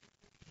 Tom.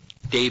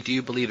 Dave, do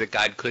you believe that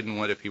God could and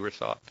would if he were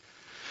sought?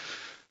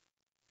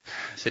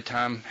 I said,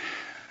 Tom,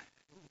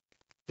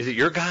 is it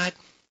your God?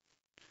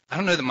 I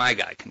don't know that my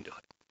God can do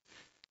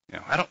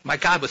it. My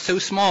God was so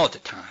small at the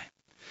time.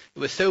 It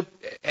was so,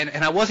 and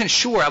I wasn't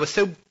sure. I was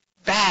so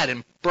bad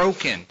and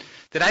broken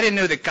that I didn't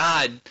know that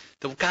God,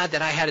 the God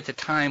that I had at the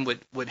time,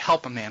 would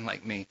help a man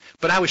like me.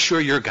 But I was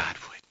sure your God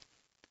would.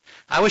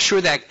 I was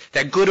sure that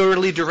good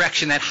earthly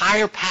direction, that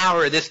higher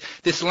power,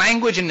 this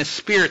language and the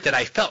spirit that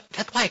I felt,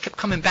 that's why I kept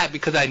coming back,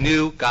 because I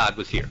knew God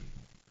was here.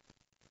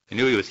 I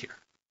knew he was here.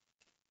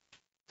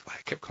 That's why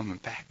I kept coming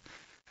back.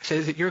 I said,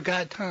 is it your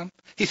God, Tom?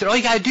 He said, all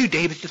you got to do,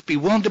 Dave, is just be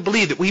willing to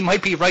believe that we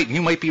might be right and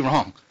you might be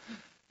wrong.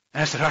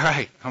 And I said, all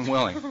right, I'm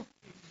willing. And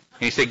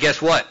he said,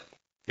 guess what?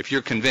 If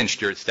you're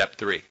convinced, you're at step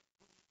 3.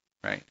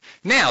 Right?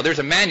 Now, there's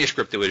a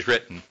manuscript that was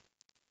written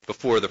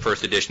before the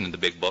first edition of the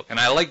big book, and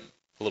I like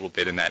a little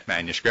bit in that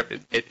manuscript.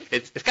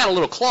 It's got a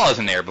little clause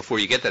in there before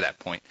you get to that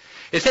point.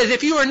 It says,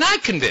 if you are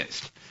not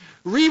convinced,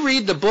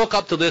 reread the book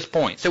up to this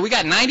point. So we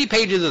got 90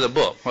 pages of the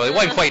book. Well, it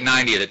wasn't quite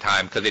 90 at the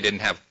time because they didn't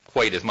have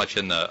quite as much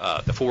in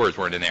the fours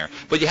weren't in there.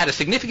 But you had a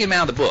significant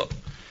amount of the book.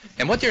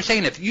 And what they're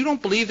saying, if you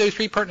don't believe those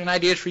 3 pertinent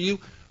ideas for you,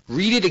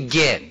 read it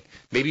again.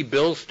 Maybe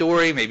Bill's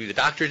story, maybe the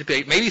doctor's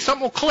debate, maybe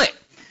something will click.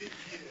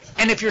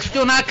 And if you're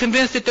still not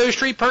convinced that those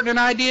 3 pertinent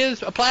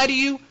ideas apply to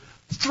you,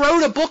 throw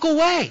the book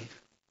away.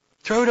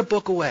 Throw the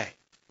book away.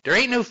 There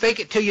ain't no fake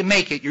it till you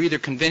make it. You're either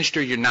convinced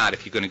or you're not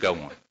if you're going to go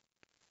on.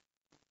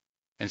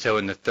 And so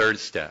in the 3rd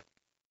step,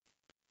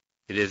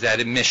 it is that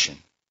admission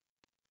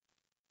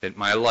that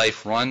my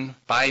life run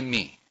by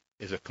me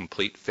is a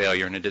complete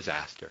failure and a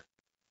disaster.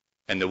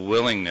 And the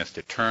willingness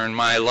to turn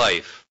my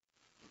life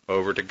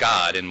over to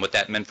God. And what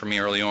that meant for me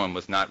early on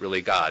was not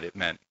really God. It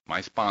meant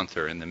my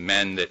sponsor and the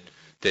men that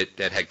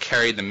had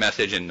carried the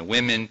message, and the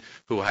women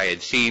who I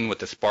had seen with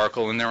the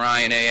sparkle in their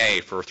eye in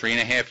AA for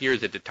 3.5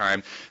 years at the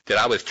time, that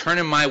I was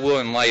turning my will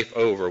and life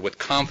over with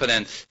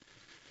confidence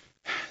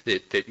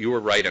that you were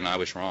right and I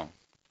was wrong.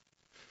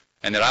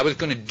 And that I was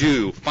going to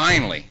do,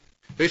 finally,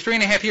 those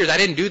 3.5 years, I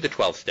didn't do the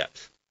 12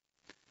 steps.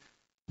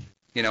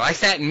 I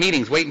sat in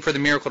meetings waiting for the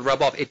miracle to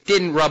rub off. It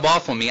didn't rub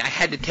off on me. I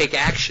had to take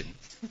action.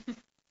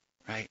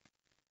 Right?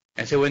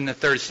 And so in the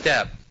 3rd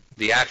step,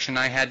 the action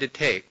I had to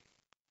take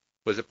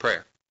was a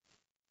prayer.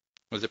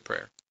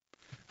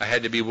 I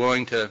had to be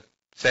willing to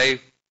say,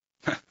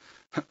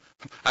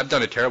 I've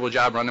done a terrible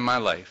job running my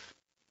life.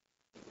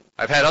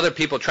 I've had other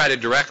people try to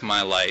direct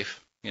my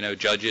life,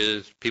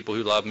 judges, people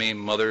who love me,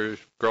 mothers,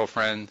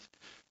 girlfriends.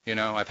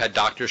 I've had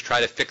doctors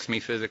try to fix me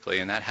physically,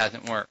 and that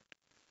hasn't worked.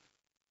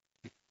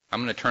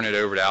 I'm going to turn it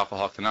over to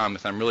Alcoholics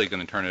Anonymous. I'm really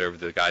going to turn it over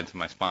to the guidance of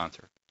my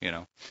sponsor.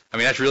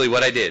 That's really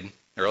what I did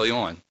early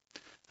on.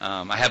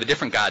 I have a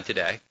different God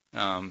today.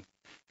 But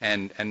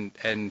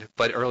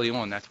early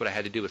on, that's what I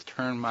had to do, was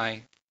turn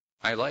my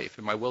life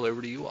and my will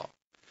over to you all.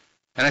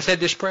 And I said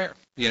this prayer.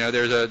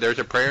 There's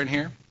a prayer in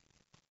here,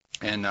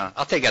 and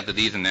I'll take out the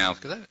these and nows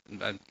because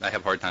I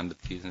have a hard time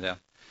with these and nows.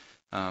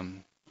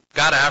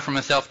 God, I offer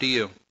myself to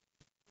you.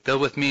 Fill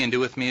with me and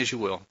do with me as you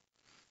will.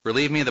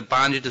 Relieve me of the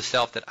bondage of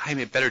self that I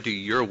may better do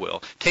your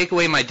will. Take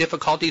away my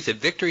difficulties, that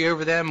victory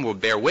over them will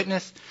bear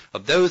witness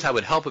of those I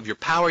would help of your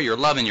power, your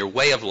love, and your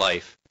way of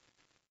life.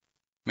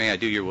 May I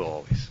do your will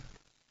always.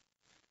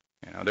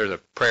 There's a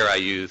prayer I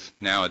use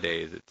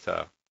nowadays. It's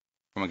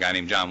from a guy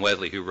named John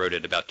Wesley, who wrote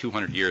it about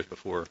 200 years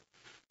before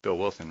Bill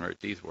Wilson wrote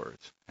these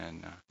words.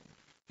 And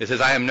it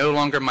says, I am no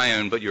longer my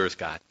own, but yours,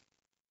 God.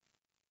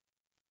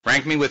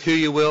 Rank me with who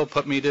you will,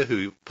 put me with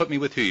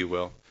who you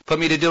will. Put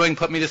me to doing,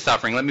 put me to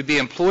suffering. Let me be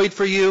employed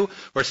for you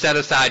or set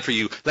aside for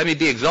you. Let me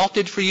be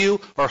exalted for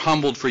you or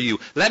humbled for you.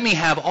 Let me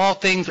have all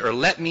things or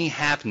let me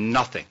have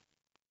nothing.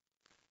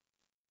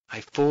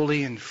 I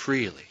fully and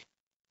freely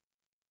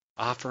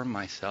offer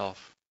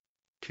myself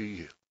to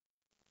you.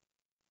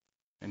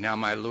 And now,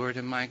 my Lord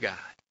and my God,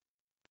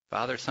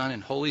 Father, Son,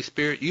 and Holy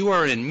Spirit, you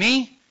are in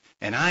me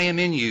and I am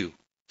in you.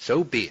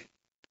 So be it.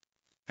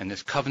 And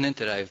this covenant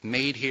that I have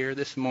made here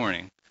this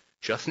morning,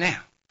 just now,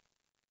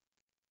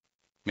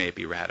 may it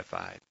be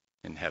ratified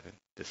in heaven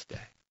this day.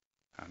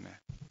 Amen.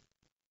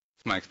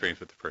 It's my experience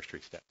with the first 3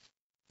 steps.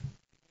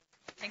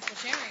 Thanks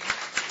for sharing.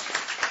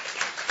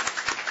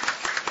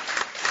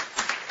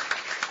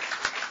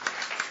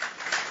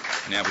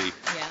 Now we...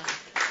 Yeah.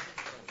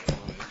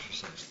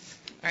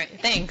 All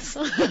right, thanks.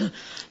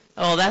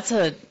 Well, that's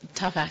a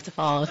tough act to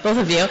follow with both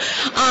of you.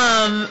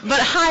 But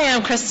hi,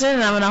 I'm Kristen,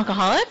 and I'm an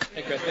alcoholic.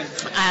 Hey,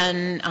 Kristen.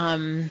 And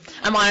I'm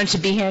honored to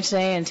be here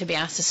today and to be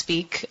asked to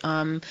speak.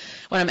 When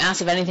I'm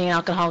asked of anything in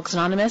Alcoholics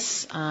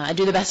Anonymous, I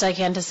do the best I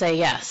can to say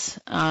yes.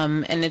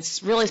 And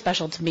it's really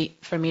special for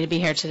me to be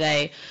here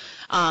today.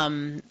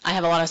 I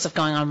have a lot of stuff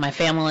going on with my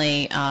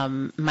family.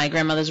 My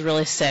grandmother's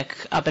really sick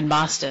up in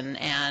Boston,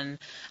 and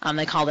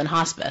they called in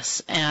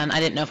hospice, and I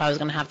didn't know if I was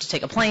going to have to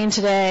take a plane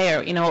today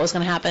or, what was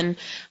going to happen.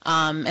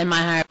 And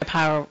my higher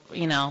power,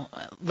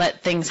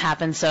 let things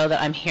happen so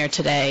that I'm here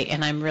today,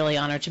 and I'm really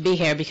honored to be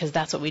here because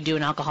that's what we do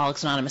in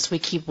Alcoholics Anonymous. We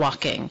keep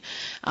walking.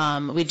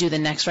 We do the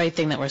next right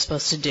thing that we're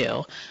supposed to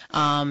do.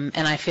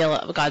 And I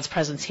feel God's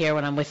presence here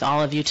when I'm with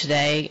all of you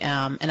today,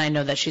 and I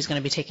know that she's going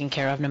to be taken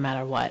care of no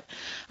matter what.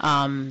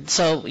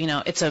 So,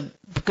 it's a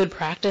good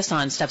practice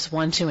on steps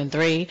 1, 2, and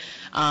 3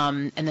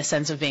 in the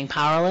sense of being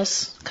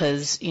powerless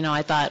because,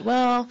 I thought,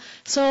 well,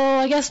 so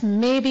I guess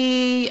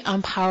maybe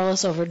I'm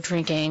powerless over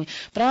drinking,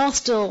 but I'll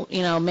still,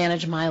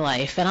 manage my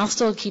life, and I'll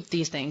still keep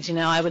these things.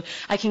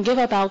 I can give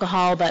up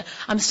alcohol, but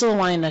I'm still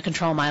wanting to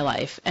control my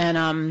life.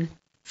 And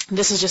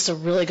this is just a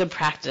really good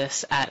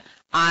practice at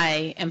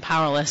I am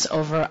powerless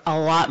over a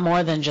lot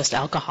more than just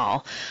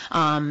alcohol.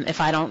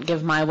 If I don't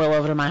give my will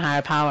over to my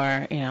higher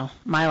power,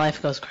 my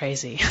life goes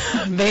crazy,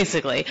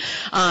 basically.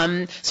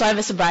 So I have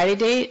a sobriety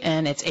date,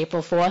 and it's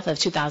April 4th of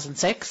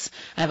 2006.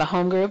 I have a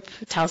home group,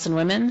 Towson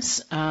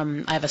Women's.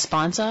 I have a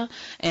sponsor,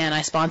 and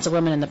I sponsor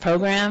women in the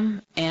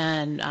program.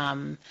 And,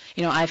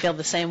 I feel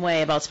the same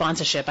way about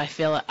sponsorship.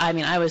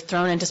 I was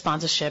thrown into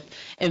sponsorship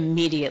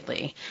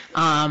immediately.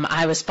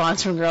 I was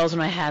sponsoring girls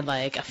when I had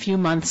like a few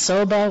months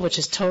sober, which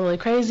is totally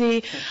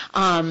crazy.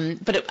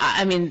 But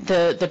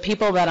the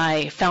people that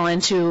I fell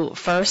into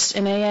first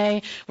in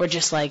AA were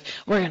just like,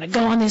 we're going to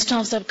go on these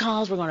 12-step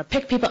calls, we're going to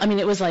pick people.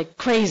 It was like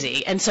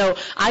crazy. And so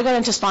I got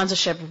into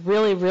sponsorship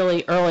really,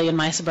 really early in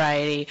my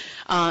sobriety,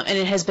 and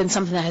it has been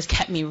something that has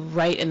kept me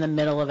right in the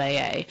middle of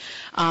AA.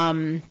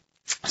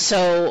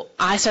 So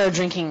I started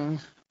drinking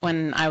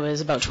when I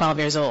was about 12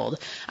 years old.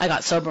 I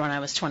got sober when I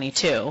was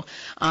 22.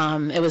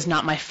 It was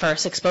not my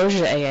first exposure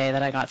to AA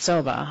that I got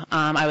sober.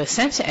 I was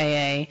sent to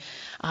AA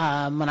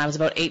when I was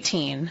about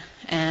 18,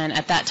 and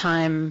at that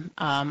time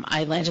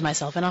I landed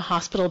myself in a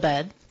hospital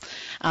bed.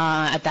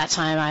 At that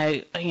time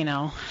I,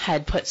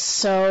 had put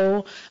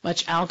so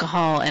much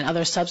alcohol and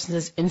other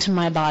substances into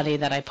my body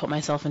that I put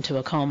myself into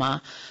a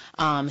coma.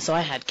 So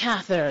I had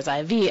catheters,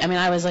 IV.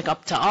 I was like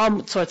up to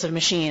all sorts of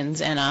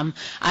machines, and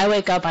I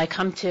wake up, I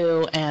come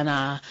to, and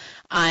I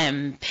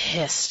am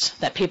pissed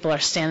that people are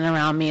standing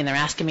around me and they're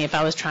asking me if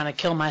I was trying to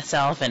kill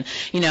myself, and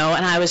and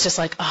I was just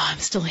like, oh, I'm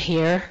still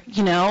here,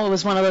 it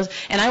was one of those,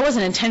 and I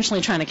wasn't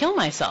intentionally trying to kill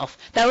myself.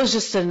 That was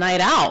just a night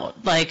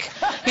out, like,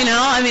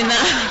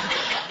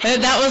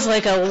 that was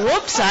like a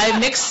whoops, I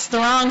mixed the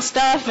wrong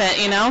stuff,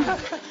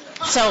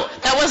 So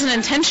that wasn't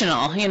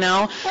intentional, and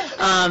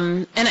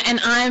I'm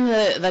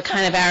the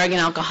kind of arrogant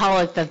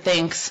alcoholic that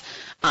thinks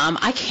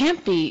I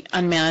can't be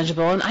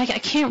unmanageable, and I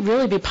can't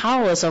really be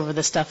powerless over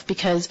this stuff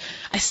because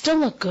I still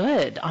look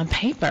good on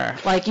paper.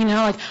 Like,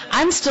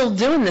 I'm still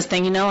doing this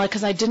thing,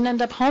 because I didn't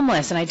end up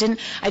homeless, and I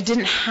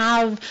didn't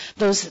have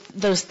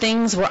those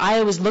things where I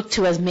always look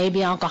to as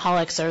maybe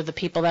alcoholics are the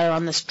people that are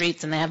on the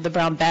streets and they have the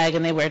brown bag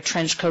and they wear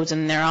trench coats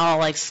and they're all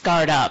like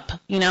scarred up,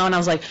 and I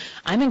was like,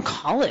 I'm in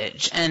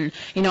college and,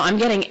 I'm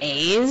getting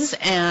A's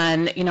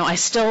and, I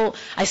still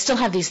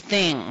have these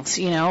things,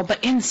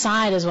 but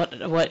inside is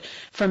what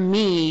for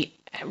me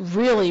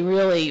really,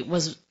 really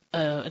was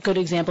a good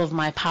example of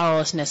my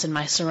powerlessness and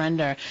my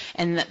surrender,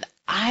 and that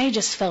I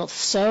just felt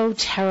so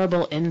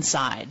terrible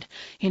inside.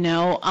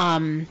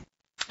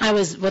 I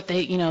was what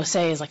they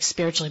say is like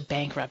spiritually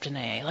bankrupt in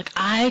AA. Like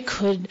I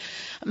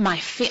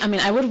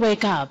would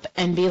wake up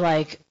and be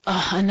like,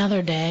 oh,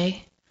 another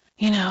day,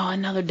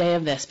 another day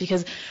of this,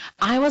 because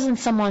I wasn't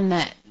someone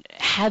that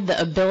had the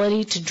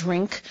ability to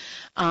drink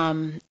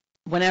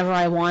whenever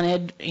I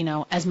wanted,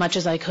 as much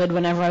as I could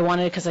whenever I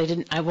wanted, because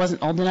I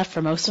wasn't old enough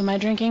for most of my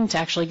drinking to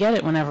actually get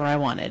it whenever I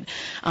wanted.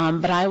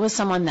 But I was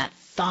someone that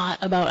thought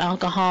about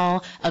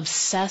alcohol,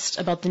 obsessed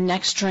about the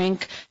next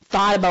drink,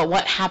 thought about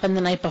what happened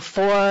the night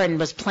before, and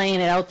was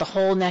playing it out the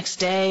whole next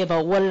day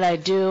about what did I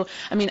do.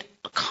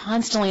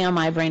 Constantly on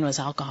my brain was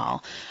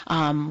alcohol.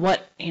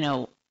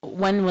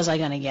 When was I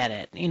going to get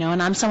it?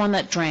 And I'm someone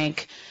that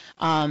drank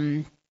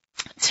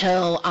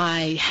till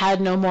I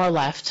had no more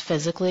left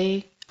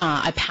physically.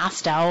 I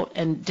passed out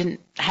and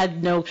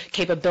had no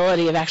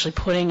capability of actually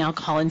putting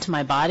alcohol into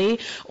my body,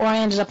 or I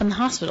ended up in the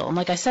hospital. And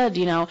like I said,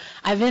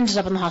 I've ended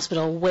up in the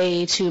hospital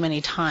way too many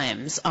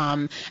times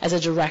as a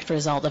direct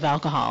result of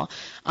alcohol.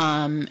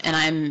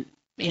 And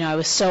I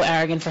was so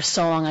arrogant for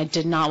so long, I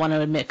did not want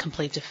to admit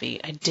complete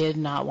defeat. I did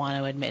not want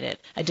to admit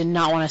it. I did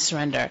not want to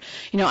surrender.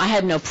 I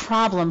had no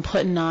problem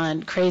putting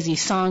on crazy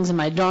songs in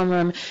my dorm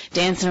room,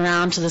 dancing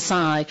around to the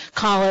song, like,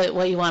 call it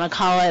what you want to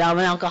call it, I'm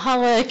an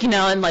alcoholic,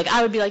 and like,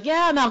 I would be like,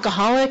 yeah, I'm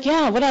alcoholic,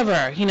 yeah, whatever,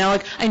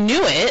 like, I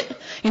knew it,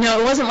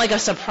 it wasn't like a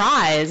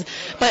surprise,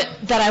 but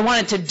that I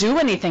wanted to do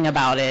anything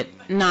about it,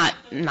 not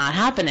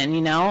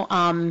happening,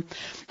 And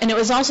it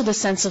was also the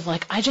sense of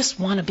like, I just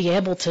want to be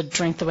able to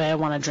drink the way I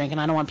want to drink,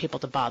 and I don't want people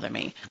to bother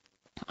me.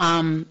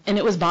 And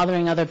it was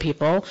bothering other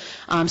people,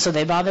 so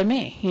they bothered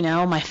me.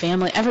 My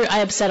family. I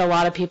upset a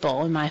lot of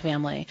people in my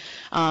family.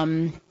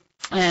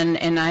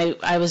 And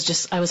I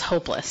was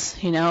hopeless,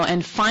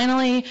 and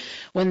finally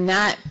when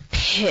that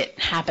pit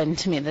happened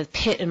to me, the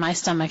pit in my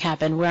stomach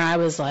happened where I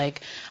was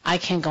like, I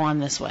can't go on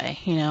this way,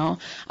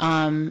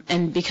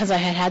 and because I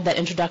had that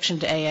introduction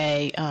to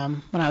AA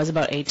when I was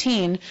about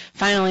 18,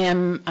 finally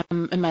I'm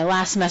in my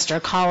last semester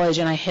of college,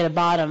 and I hit a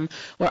bottom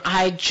where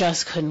I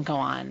just couldn't go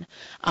on.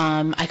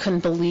 I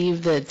couldn't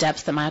believe the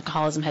depths that my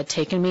alcoholism had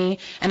taken me,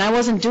 and I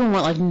wasn't doing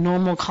what like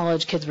normal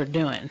college kids were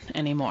doing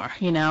anymore,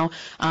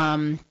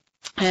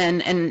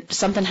 And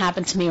something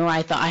happened to me where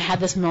I thought I had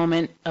this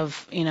moment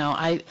of,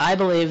 I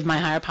believe my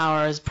higher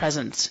power's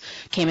presence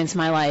came into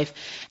my life,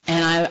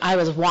 and I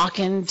was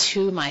walking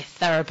to my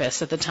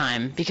therapist at the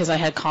time because I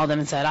had called him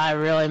and said, I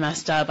really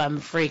messed up, I'm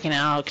freaking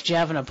out, could you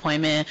have an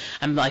appointment?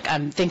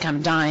 I think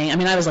I'm dying.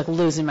 I was like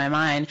losing my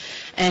mind,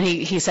 and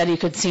he said he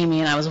could see me,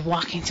 and I was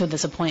walking to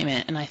this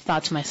appointment, and I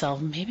thought to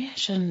myself, maybe I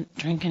shouldn't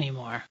drink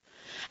anymore.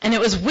 And it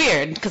was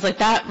weird because like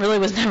that really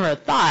was never a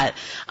thought.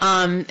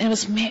 It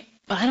was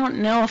but I don't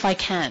know if I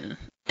can.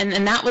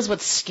 And that was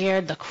what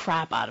scared the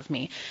crap out of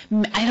me.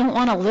 I don't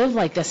want to live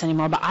like this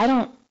anymore, but I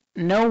don't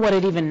know what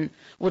it even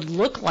would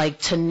look like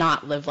to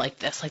not live like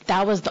this. Like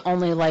that was the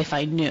only life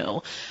I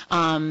knew.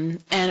 And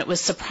it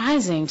was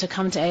surprising to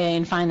come to AA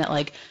and find that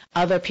like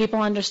other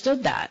people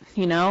understood that,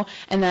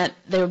 and that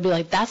they would be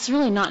like, that's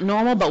really not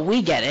normal, but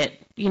we get it.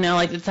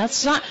 Like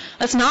that's not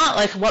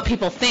like what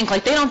people think.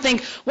 Like they don't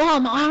think, well,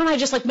 why don't I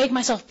just like make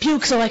myself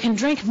puke so I can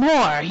drink more,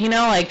 and they're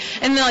like,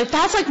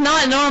 that's like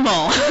not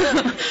normal.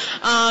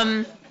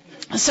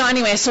 So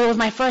anyway, so with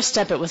my first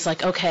step, it was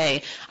like,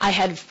 okay,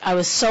 I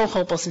was so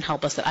hopeless and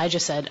helpless that I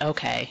just said,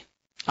 okay,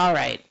 all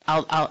right,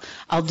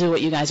 I'll do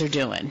what you guys are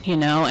doing,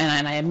 and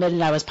I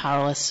admitted I was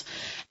powerless.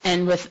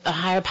 And with a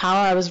higher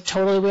power, I was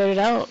totally weirded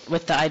out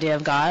with the idea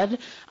of God.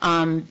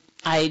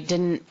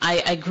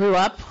 I grew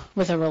up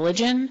with a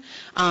religion,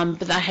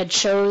 but I had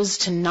chose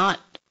to not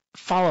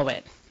follow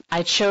it.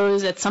 I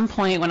chose at some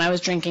point when I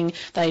was drinking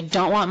that I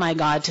don't want my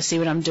God to see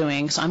what I'm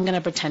doing, so I'm going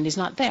to pretend he's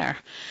not there.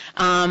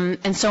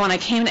 And so when I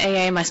came to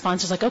AA, my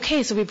sponsor was like,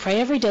 okay, so we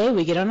pray every day,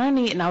 we get on our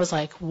knee, and I was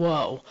like,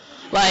 whoa,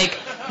 like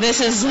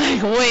this is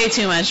like way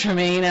too much for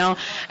me,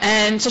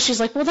 And so she's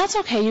like, well, that's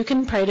okay, you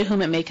can pray to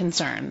whom it may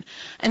concern.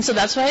 And so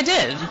that's what I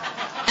did.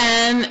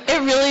 And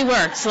it really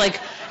works. Like,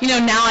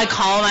 now I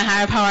call my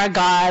higher power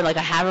God, like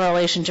I have a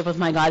relationship with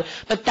my God,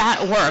 but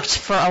that worked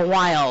for a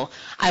while.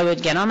 I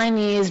would get on my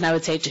knees and I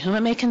would say, to whom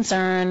it may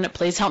concern,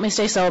 please help me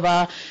stay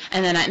sober.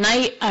 And then at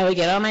night, I would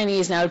get on my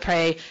knees and I would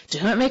pray, to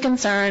whom it may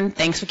concern,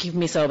 thanks for keeping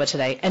me sober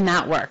today. And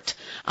that worked.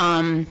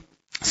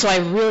 So I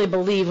really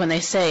believe when they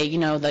say,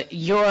 that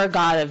your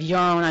God of your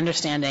own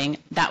understanding,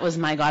 that was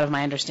my God of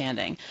my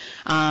understanding.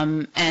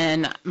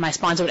 And my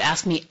sponsor would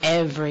ask me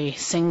every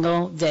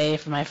single day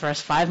for my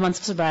first 5 months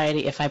of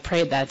sobriety if I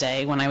prayed that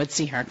day when I would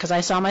see her, because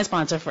I saw my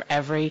sponsor for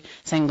every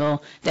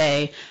single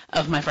day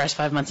of my first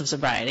 5 months of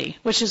sobriety,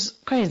 which is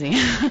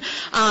crazy.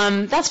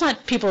 That's not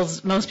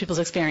most people's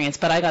experience,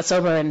 but I got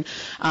sober in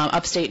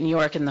upstate New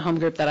York, and the home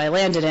group that I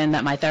landed in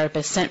that my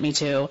therapist sent me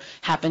to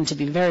happened to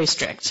be very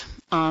strict.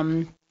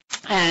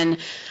 And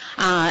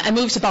I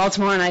moved to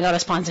Baltimore, and I got a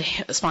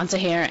sponsor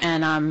here,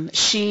 and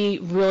she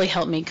really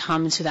helped me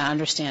come to that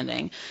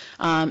understanding.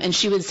 And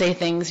she would say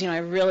things, I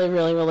really,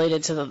 really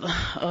related to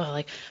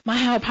like, my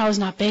higher power is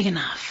not big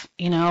enough,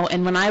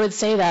 And when I would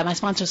say that, my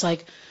sponsor was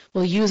like,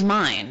 well, use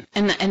mine.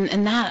 And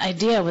that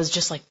idea was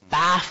just like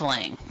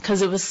baffling,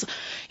 because it was,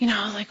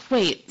 like,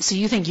 wait, so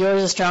you think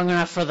yours is strong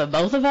enough for the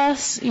both of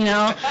us,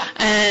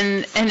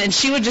 And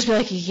she would just be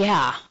like,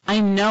 yeah, I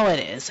know it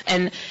is.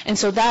 And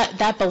so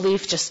that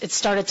belief just, it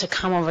started to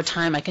come over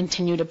time. I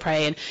continue to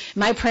pray. And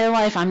my prayer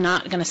life, I'm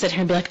not going to sit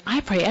here and be like,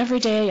 I pray every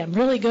day, I'm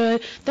really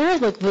good. There are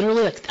like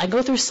literally, like, I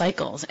go through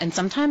cycles. And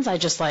sometimes I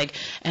just like,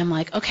 am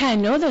like, okay, I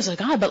know there's a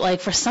God, but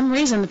like for some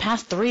reason the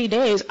past 3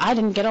 days, I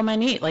didn't get on my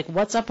knee. Like,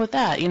 what's up with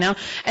that,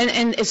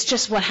 And it's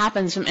just what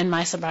happens in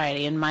my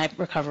sobriety, in my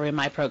recovery, in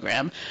my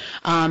program.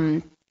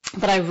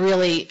 But I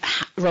really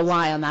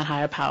rely on that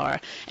higher power.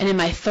 And in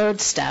my third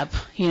step,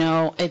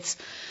 it's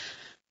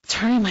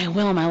turning my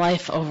will and my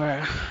life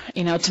over,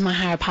 to my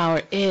higher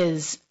power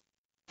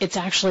it's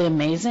actually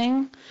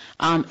amazing.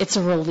 It's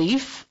a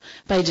relief,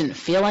 but I didn't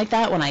feel like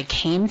that when I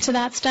came to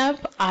that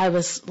step. I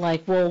was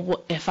like,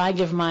 well, if I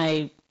give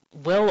my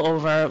will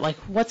over, like,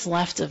 what's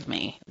left of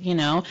me,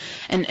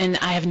 And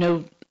I have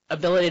no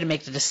ability to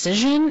make the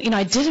decision.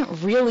 I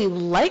didn't really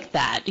like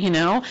that,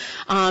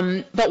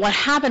 But what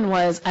happened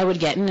was I would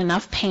get in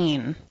enough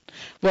pain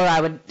where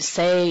I would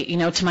say,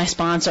 to my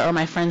sponsor or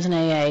my friends in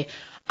AA,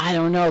 I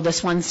don't know,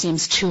 this one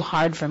seems too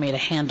hard for me to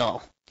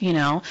handle,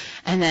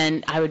 And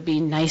then I would be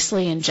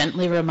nicely and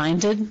gently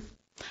reminded,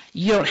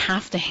 you don't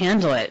have to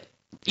handle it.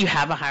 You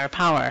have a higher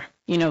power.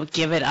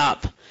 Give it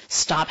up.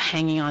 Stop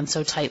hanging on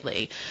so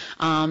tightly.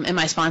 And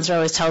my sponsor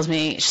always tells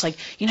me, she's like,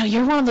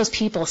 you're one of those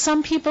people.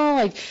 Some people,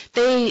 like,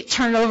 they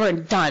turn it over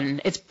and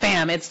done. It's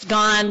bam, it's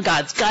gone.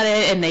 God's got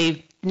it.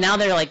 And now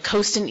they're like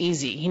coasting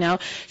easy,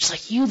 She's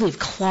like, you leave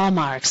claw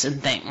marks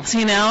and things,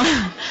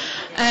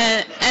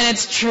 And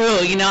it's true,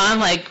 I'm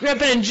like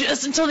gripping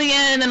just until the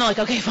end, and then I'm like,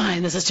 okay,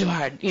 fine, this is too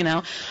hard,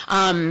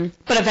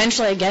 But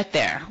eventually I get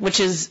there, which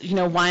is,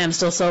 why I'm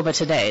still sober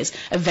today.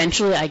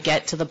 Eventually I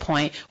get to the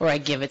point where I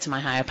give it to my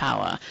higher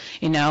power,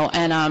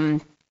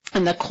 and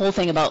the cool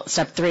thing about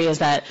step 3 is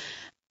that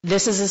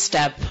this is a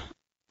step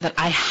that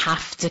I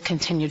have to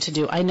continue to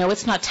do. I know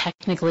it's not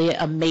technically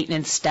a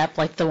maintenance step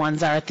like the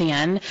ones are at the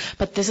end,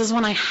 but this is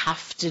one I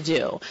have to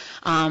do.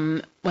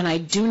 When I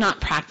do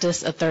not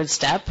practice a 3rd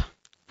step,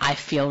 I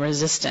feel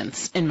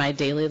resistance in my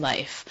daily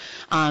life.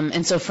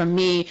 And so for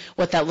me,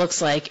 what that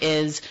looks like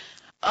is,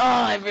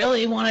 I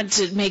really wanted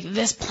to make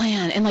this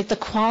plan. And like the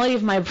quality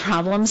of my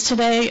problems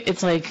today,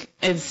 it's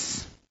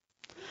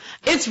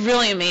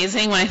really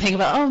amazing when I think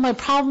about, my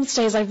problem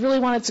today is I really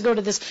wanted to go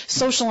to this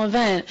social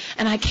event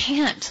and I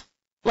can't.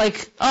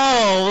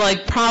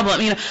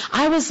 Problem.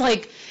 I was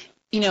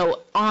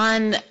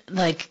on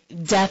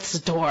death's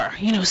door,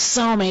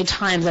 so many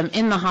times. I'm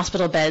in the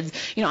hospital beds,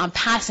 I'm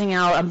passing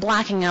out, I'm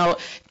blacking out.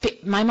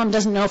 My mom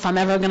doesn't know if I'm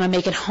ever going to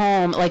make it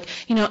home.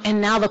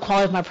 And now the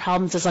quality of my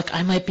problems is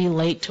I might be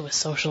late to a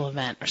social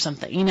event or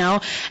something,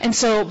 And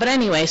so, but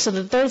anyway, so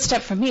the 3rd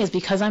step for me is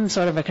because I'm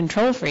sort of a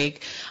control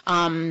freak,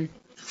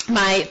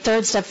 my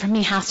 3rd step for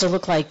me has to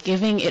look like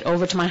giving it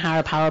over to my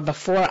higher power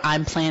before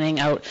I'm planning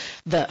out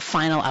the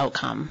final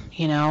outcome.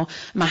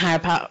 My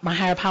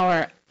higher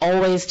power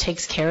always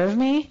takes care of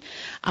me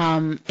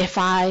if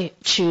I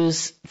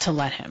choose to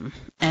let him.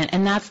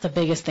 And that's the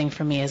biggest thing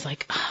for me is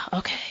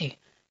okay,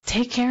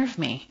 take care of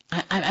me.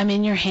 I'm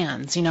in your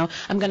hands.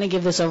 I'm going to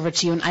give this over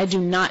to you. And I do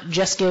not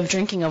just give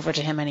drinking over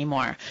to him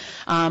anymore.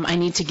 I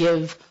need to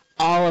give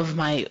all of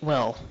my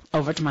will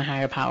over to my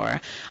higher power.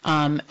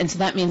 And so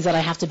that means that I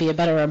have to be a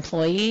better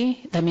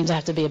employee. That means I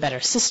have to be a better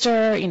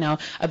sister,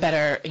 a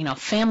better,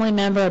 family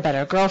member, a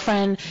better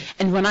girlfriend.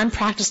 And when I'm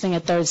practicing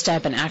a 3rd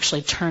step and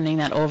actually turning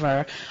that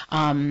over,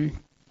 my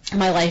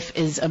life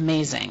is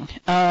amazing.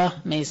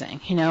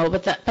 Amazing,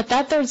 But that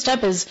 3rd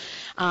step is,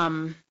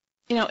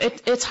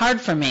 it's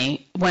hard for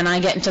me when I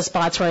get into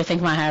spots where I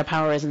think my higher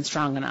power isn't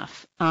strong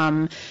enough.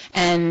 And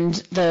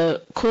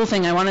the cool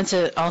thing, I wanted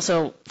to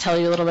also tell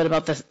you a little bit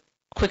about this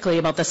quickly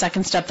about the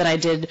 2nd step that I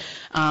did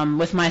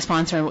with my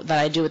sponsor, that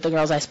I do with the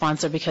girls I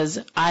sponsor, because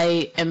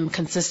I am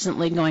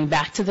consistently going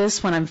back to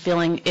this when I'm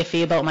feeling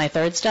iffy about my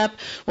 3rd step.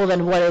 Well,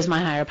 then what is my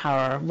higher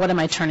power? What am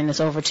I turning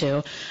this over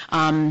to?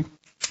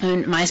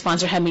 And my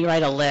sponsor had me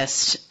write a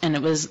list, and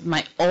it was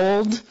my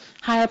old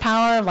higher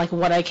power,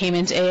 what I came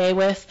into AA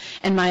with,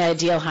 and my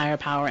ideal higher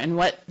power. And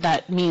what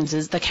that means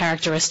is the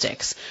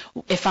characteristics.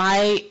 If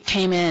I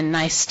came in and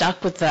I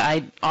stuck with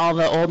all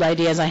the old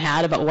ideas I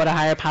had about what a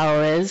higher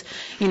power is,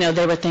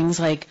 there were things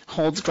like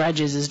holds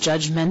grudges, is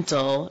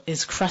judgmental,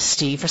 is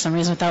crusty. For some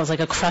reason I thought it was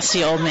a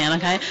crusty old man,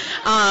 okay?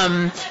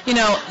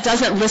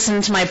 Doesn't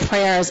listen to my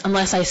prayers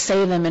unless I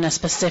say them in a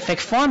specific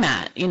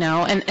format,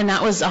 and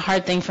that was a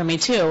hard thing for me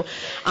too.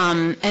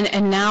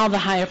 And now the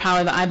higher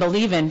power that I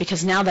believe in,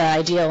 because now that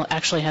ideal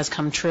actually has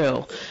come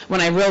true.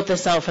 When I wrote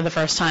this out for the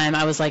first time,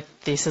 I was like,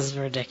 this is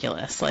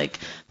ridiculous.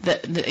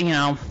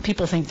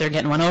 People think they're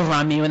getting one over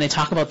on me when they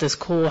talk about this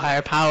cool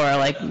higher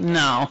power.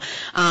 No.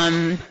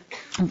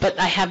 But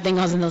I have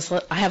things on this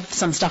list. I have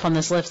some stuff on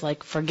this list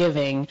like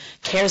forgiving,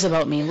 cares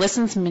about me,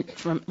 listens to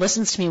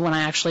me when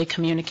I actually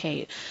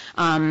communicate,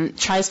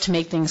 tries to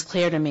make things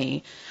clear to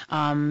me,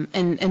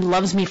 and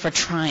loves me for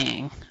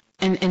trying.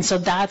 And so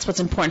that's what's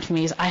important to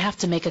me is I have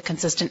to make a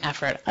consistent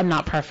effort. I'm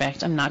not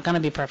perfect. I'm not going to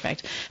be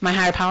perfect. My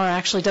higher power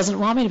actually doesn't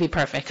want me to be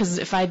perfect, because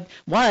if I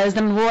was,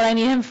 then what would I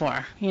need him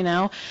for,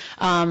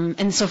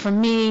 And so for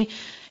me,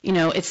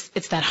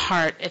 it's that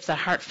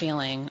heart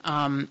feeling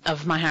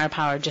of my higher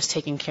power just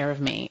taking care of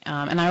me.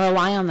 And I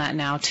rely on that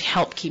now to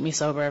help keep me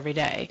sober every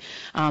day,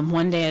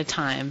 one day at a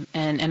time.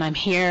 And I'm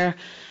here,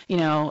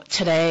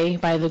 today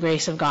by the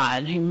grace of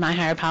God. My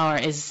higher power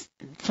is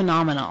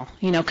phenomenal,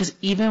 because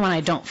even when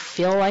I don't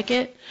feel like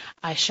it,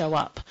 I show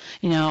up.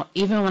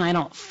 Even when I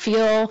don't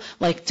feel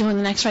like doing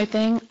the next right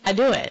thing, I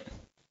do it.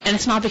 And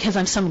it's not because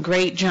I'm some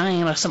great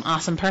giant or some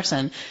awesome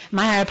person.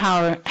 My higher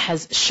power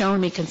has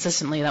shown me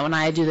consistently that when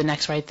I do the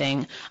next right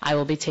thing, I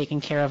will be taken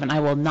care of, and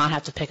I will not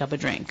have to pick up a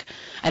drink.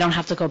 I don't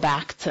have to go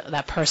back to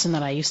that person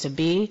that I used to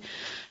be,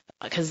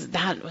 because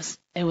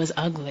it was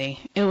ugly.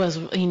 It was,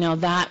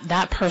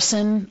 that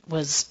person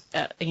was,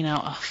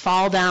 a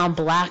fall down,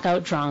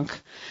 blackout drunk,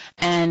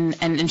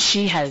 and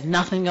she had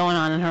nothing going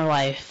on in her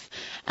life.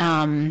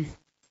 And,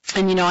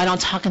 I don't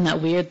talk in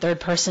that weird third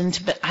person,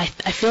 but I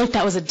feel like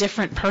that was a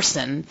different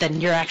person than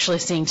you're actually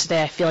seeing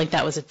today. I feel like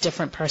that was a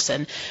different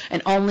person.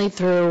 And only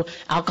through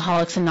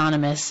Alcoholics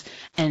Anonymous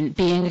and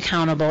being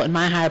accountable and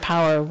my higher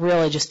power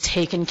really just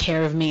taking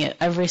care of me at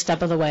every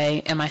step of the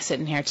way am I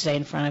sitting here today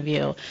in front of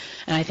you.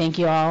 And I thank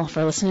you all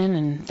for listening,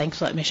 and thanks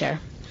for letting me share.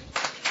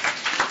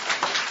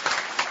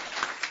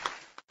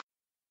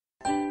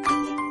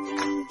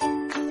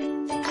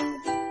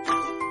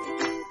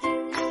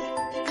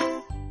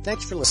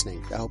 Thanks for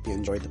listening. I hope you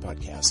enjoyed the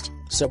podcast.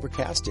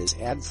 Sobercast is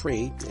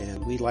ad-free,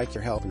 and we'd like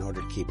your help in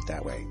order to keep it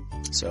that way.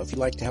 So if you'd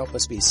like to help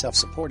us be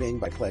self-supporting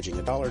by pledging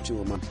 $1 or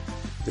 $2 a month,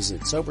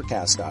 visit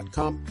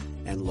Sobercast.com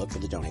and look for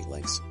the donate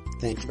links.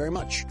 Thank you very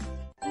much.